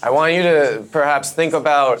 I want you to perhaps think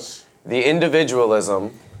about the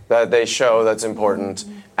individualism that they show that's important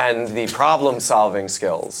and the problem-solving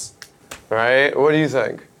skills, right? What do you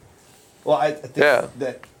think? Well, I think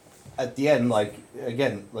that at the end, like,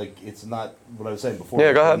 again, like, it's not what I was saying before.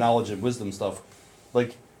 Yeah, go ahead. Knowledge and wisdom stuff.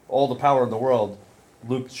 Like, all the power in the world,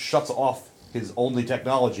 Luke shuts off his only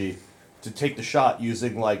technology to take the shot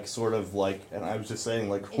using, like, sort of, like, and I was just saying,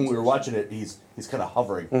 like, when we were watching it, he's kind of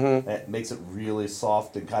hovering. And it makes it really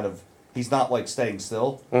soft and kind of, he's not, like, staying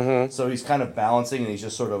still. So he's kind of balancing and he's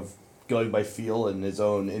just sort of going by feel and his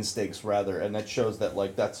own instincts rather, and that shows that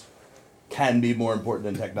like can be more important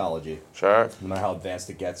than technology. Sure. No matter how advanced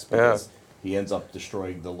it gets, because he ends up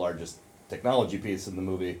destroying the largest technology piece in the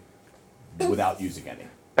movie without using any.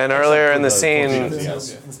 And earlier in the scene,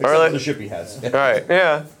 the ship he has. Right.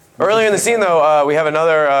 Yeah. Earlier in the scene, though, we have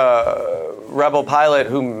another rebel pilot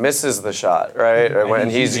who misses the shot, right? When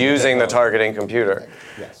he's using the targeting computer.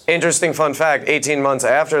 Yes. Interesting fun fact: 18 months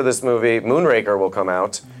after this movie, Moonraker will come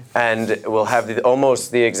out. And we'll have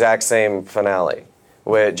almost the exact same finale,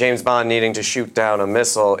 with James Bond needing to shoot down a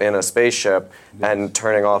missile in a spaceship and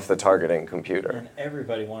turning off the targeting computer. And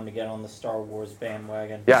everybody wanted to get on the Star Wars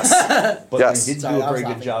bandwagon. Yes. But yes. he did do a very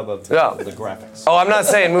good job of the graphics. Oh, I'm not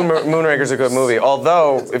saying Moonraker's a good movie.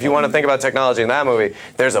 Although, if you want to think about technology in that movie,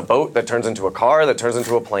 there's a boat that turns into a car that turns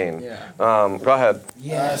into a plane. Yeah. Go ahead.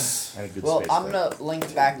 Yes. Well, I'm going to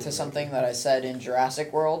link back to something that I said in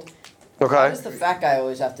Jurassic World. Okay. Why does the fat guy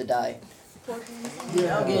always have to die?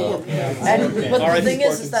 Yeah. But the thing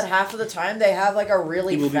is that half of the time they have like a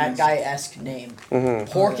really fat guy-esque name.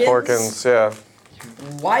 Porkins? Porkins, yeah.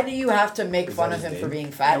 Why do you have to make fun of him for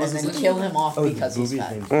being fat and then kill him off because he's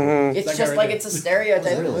fat? It's just like it's a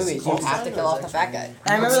stereotype in movies. You have to kill off the fat guy. And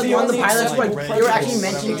I remember one of the pilots, like, they were actually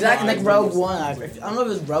mentioning exactly like Rogue One. I don't know if it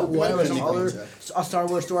was Rogue One or some other Star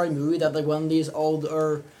Wars story movie that like one of these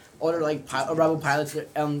older like rebel pilots they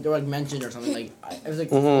were like mentioned or something like I was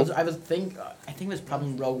like I think it was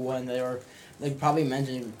probably Rogue One they were like probably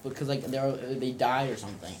mentioned because like they died or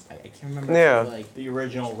something. I can't remember. Yeah. Like the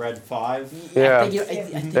original Red 5. Yeah. I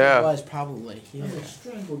think it was probably. Yeah. They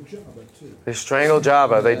strangled Jabba too. They strangled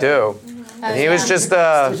Jabba. They do. And he was just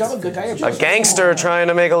a gangster trying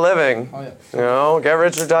to make a living. Get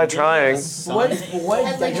rich or die trying.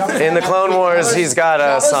 In the Clone Wars, he's got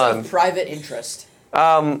a son. Jabba's a private interest.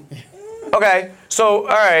 Okay, so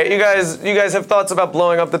all right, you guys have thoughts about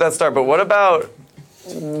blowing up the Death Star, but what about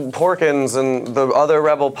Porkins and the other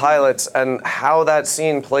rebel pilots and how that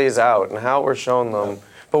scene plays out and how we're showing them?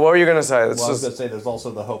 But what were you gonna say? Well, I was gonna say there's also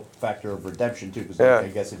the hope factor of redemption too, because I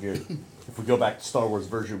guess if we go back to Star Wars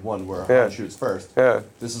version 1 where Han shoots first,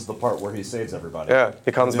 this is the part where he saves everybody. Yeah,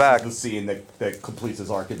 he comes back. This is the scene that completes his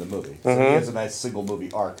arc in the movie. So he has a nice single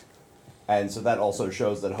movie arc, and so that also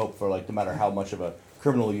shows that hope for like no matter how much of a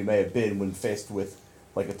criminal you may have been when faced with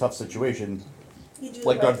like a tough situation,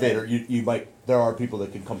 like Darth Vader, you might there are people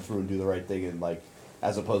that can come through and do the right thing and like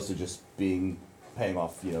as opposed to just paying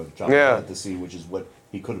off John at the sea, which is what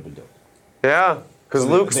he could have been doing. Yeah, because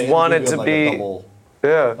Luke's wanted to be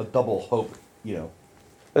a double hope.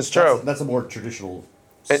 It's true. That's a more traditional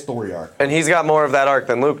story arc. And he's got more of that arc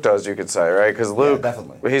than Luke does, you could say, right? Because Luke,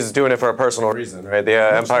 he's doing it for a personal reason, right? The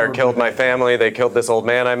Empire killed my family. They killed this old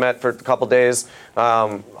man I met for a couple days.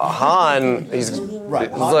 Han, he's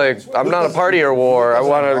like, I'm not a partier war. I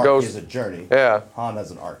want to go. It's a journey. Yeah. Han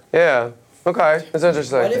has an arc. Yeah. Okay, that's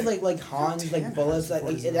interesting. What if like Han's like bullets like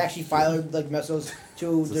it actually fired like missiles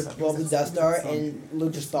to blow up the Death Star and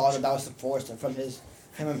Luke just thought that was the force from his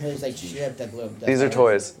like ship that blew up the Death Star? These are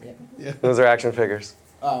toys. Yeah. Those are action figures.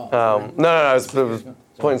 Oh. No, I was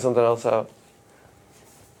pointing something else out.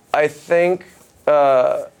 I think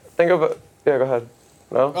of yeah. Go ahead.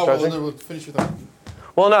 No. Oh, well, no, we'll finish with that.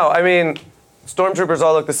 Well, no. I mean, Stormtroopers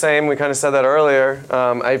all look the same. We kind of said that earlier.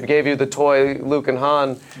 I gave you the toy Luke and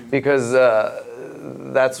Han because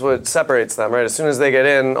that's what separates them, right? As soon as they get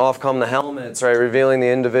in, off come the helmets, right, revealing the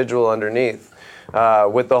individual underneath.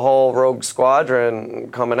 With the whole Rogue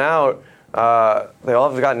Squadron coming out, they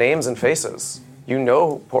all have got names and faces. You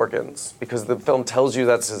know Porkins because the film tells you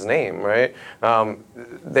that's his name, right?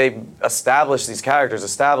 They establish these characters,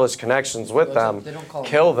 establish connections with them, They don't call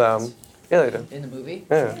kill them them. Yeah, they do. in the movie.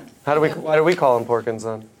 Yeah. Why do we call them Porkins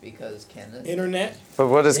then? Because canon. Internet. But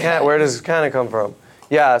where does canon come from?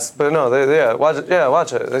 Yes, but no, watch it. Yeah,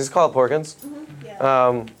 watch it. They just call it Porkins.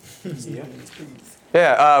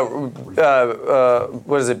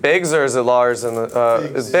 What is it, Biggs or is it Lars?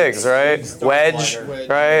 It's Biggs, right? Wedge,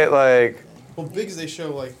 right? Like. Well, Biggs, they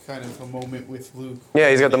show like kind of a moment with Luke. Yeah,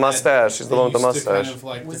 he's got the mustache. He's the one with the mustache. Kind of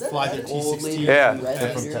like to fly their T-16. Yeah.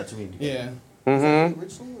 From Tatooine. Yeah. Mm-hmm.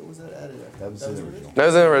 Original or was that added? That was the original. That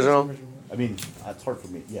was the original. I mean, it's hard for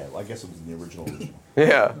me. Yeah, I guess it was the original.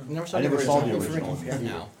 Yeah. I never saw the original.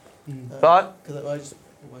 Thought?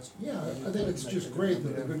 Yeah, I think it's just great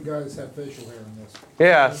that the good guys have facial hair in this.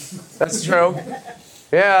 Yeah, that's true.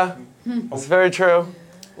 Yeah, it's very true.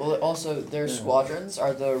 Well, also their squadrons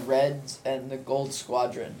are the red and the gold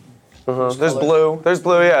squadron. There's blue. There's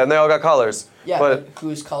blue, yeah, and they all got colors. Yeah, but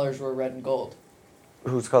whose colors were red and gold?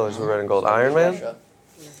 whose colors were red and gold? Iron Man? Russia.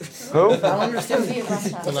 Who? I don't understand.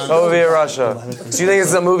 Russia. Soviet Russia. So you think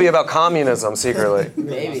it's a movie about communism secretly?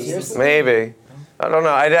 Maybe. Maybe. I don't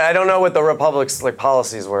know. I don't know what the Republic's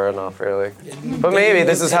policies were enough, really. But maybe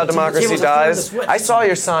this is how democracy dies. I saw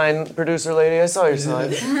your sign, producer lady. I saw your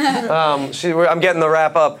sign. I'm getting the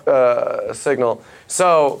wrap up signal.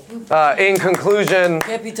 So, in conclusion,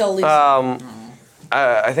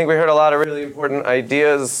 I think we heard a lot of really important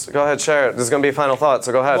ideas. Go ahead, share it. This is going to be a final thought,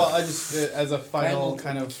 so go ahead. Well, I just, as a final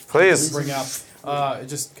kind of Please. bring up,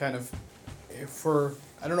 just kind of, for,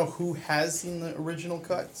 I don't know who has seen the original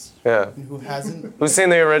cuts. Yeah. And who hasn't. Who's seen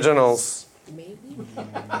the originals?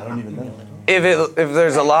 I don't even know. If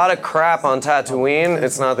there's a lot of crap on Tatooine,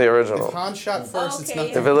 it's not the original. If Han shot first, it's not.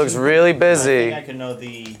 If it looks really busy. I can know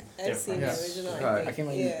the difference.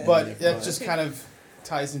 But that just kind of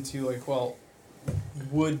ties into like, well,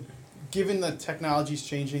 given the technology's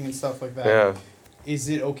changing and stuff like that, Yeah. is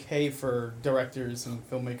it okay for directors and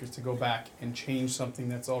filmmakers to go back and change something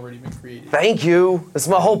that's already been created? Thank you. That's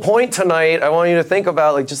my whole point tonight. I want you to think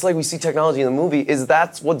about, just like we see technology in the movie, is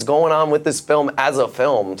that's what's going on with this film as a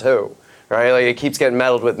film, too. Right? Like, it keeps getting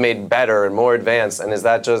meddled with, made better and more advanced, and is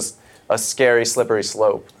that just a scary, slippery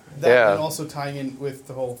slope? That and also tying in with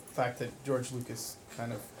the whole fact that George Lucas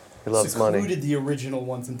kind of He loves money. secluded the original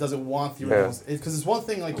ones and doesn't want the originals. Because it's one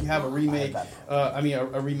thing, like, you have a remake, a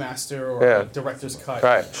remaster or a director's cut.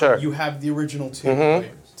 Right, sure. You have the original too. Mhm.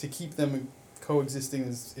 Like, to keep them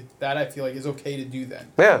coexisting, that I feel like is okay to do then.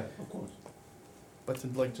 Yeah. But to,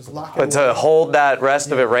 like, just lock it But to hold that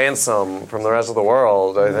rest of it ransom from the rest of the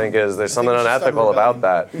world, I think there's something unethical about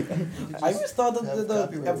that. I just thought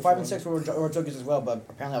the 5 and 6 were jokers as well, but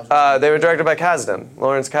apparently I was They were directed by Kasdan.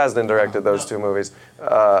 Lawrence Kasdan directed those two movies.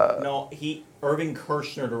 No, Irving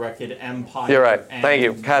Kershner directed Empire. You're right. and Thank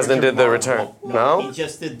you. Kasdan did the return. No? He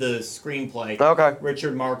just did the screenplay. Okay.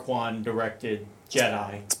 Richard Marquand directed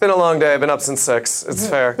Jedi. It's been a long day. I've been up since 6. It's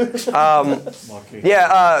fair. Lucky.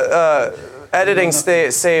 Editing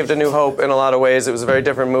saved A New Hope in a lot of ways. It was a very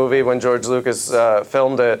different movie when George Lucas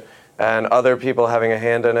filmed it, and other people having a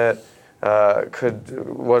hand in it.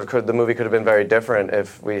 The movie could have been very different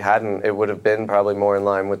if we hadn't. It would have been probably more in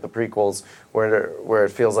line with the prequels, where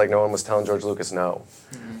it feels like no one was telling George Lucas no.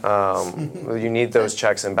 You need those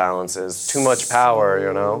checks and balances. Too much power,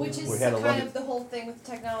 you know. Which is kind of the whole thing with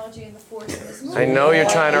technology and the Force in this movie. I know you're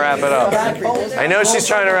trying to wrap it up. I know she's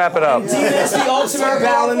trying to wrap it up. It's the ultimate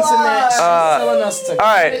balance in that. She's telling us to. All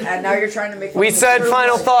right. And now you're trying to make. We said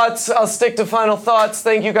final thoughts. I'll stick to final thoughts.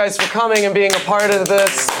 Thank you guys for coming and being a part of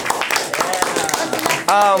this.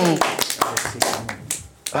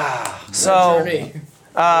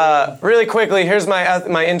 Really quickly, here's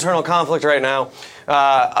my internal conflict right now.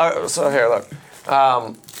 So here, look.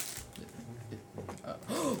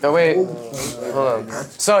 Oh wait, hold on.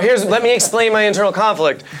 So let me explain my internal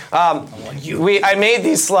conflict. I made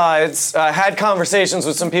these slides, had conversations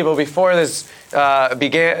with some people before this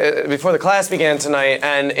before the class began tonight,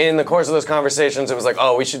 and in the course of those conversations, it was like,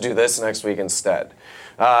 oh, we should do this next week instead.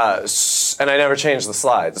 And I never changed the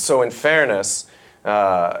slides. So in fairness,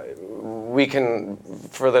 we can,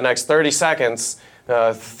 for the next 30 seconds,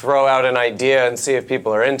 throw out an idea and see if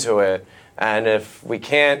people are into it. And if we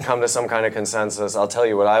can't come to some kind of consensus, I'll tell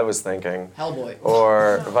you what I was thinking. Hellboy.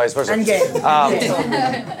 Or vice versa.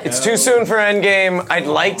 Endgame. It's too soon for Endgame. I'd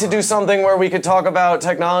like to do something where we could talk about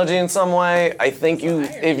technology in some way. I think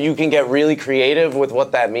if you can get really creative with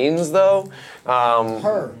what that means, though.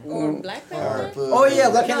 Her. Or Black Panther. Oh yeah,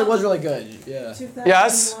 Black Panther was really good. Yeah.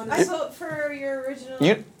 Yes. I vote for your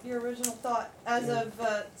original thought as of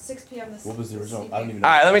 6 p.m. this. What was the original? I don't even know.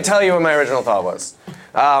 All right, let me tell you what my original thought was,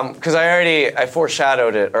 because I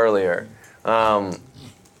foreshadowed it earlier.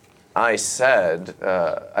 I said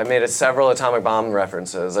I made several atomic bomb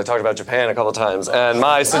references. I talked about Japan a couple times, and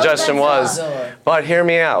my suggestion was, but hear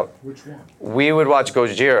me out. Which one? We would watch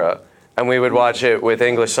Gojira, and we would watch it with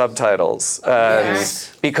English subtitles.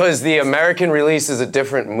 Because the American release is a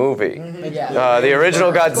different movie. The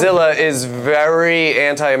original Godzilla is very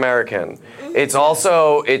anti-American. It's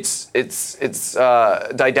also it's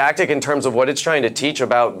didactic in terms of what it's trying to teach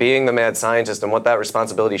about being the mad scientist and what that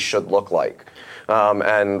responsibility should look like,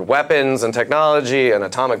 and weapons and technology and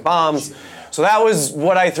atomic bombs. So that was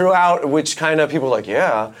what I threw out, which kind of people were like,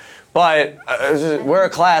 yeah. But we're a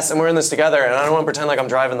class and we're in this together, and I don't want to pretend like I'm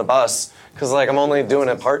driving the bus because like I'm only doing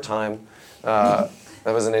it part-time.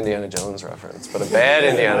 That was an Indiana Jones reference, but a bad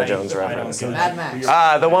Indiana Jones reference. Mad Max.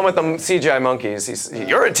 The one with the CGI monkeys.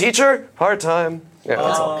 You're a teacher? Part-time. Yeah,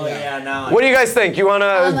 that's all. What do you guys think? You want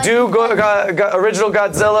to do original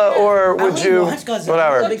Godzilla, or would you?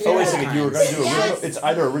 Whatever. Oh, wait a second. You were going to do original? It's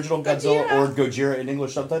either original Godzilla or Gojira in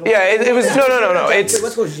English subtitles? Yeah, it was no. It's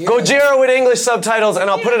Gojira with English subtitles, and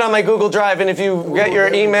I'll put it on my Google Drive. And if you get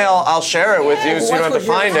your email, I'll share it with you, so you don't have to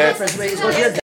find it.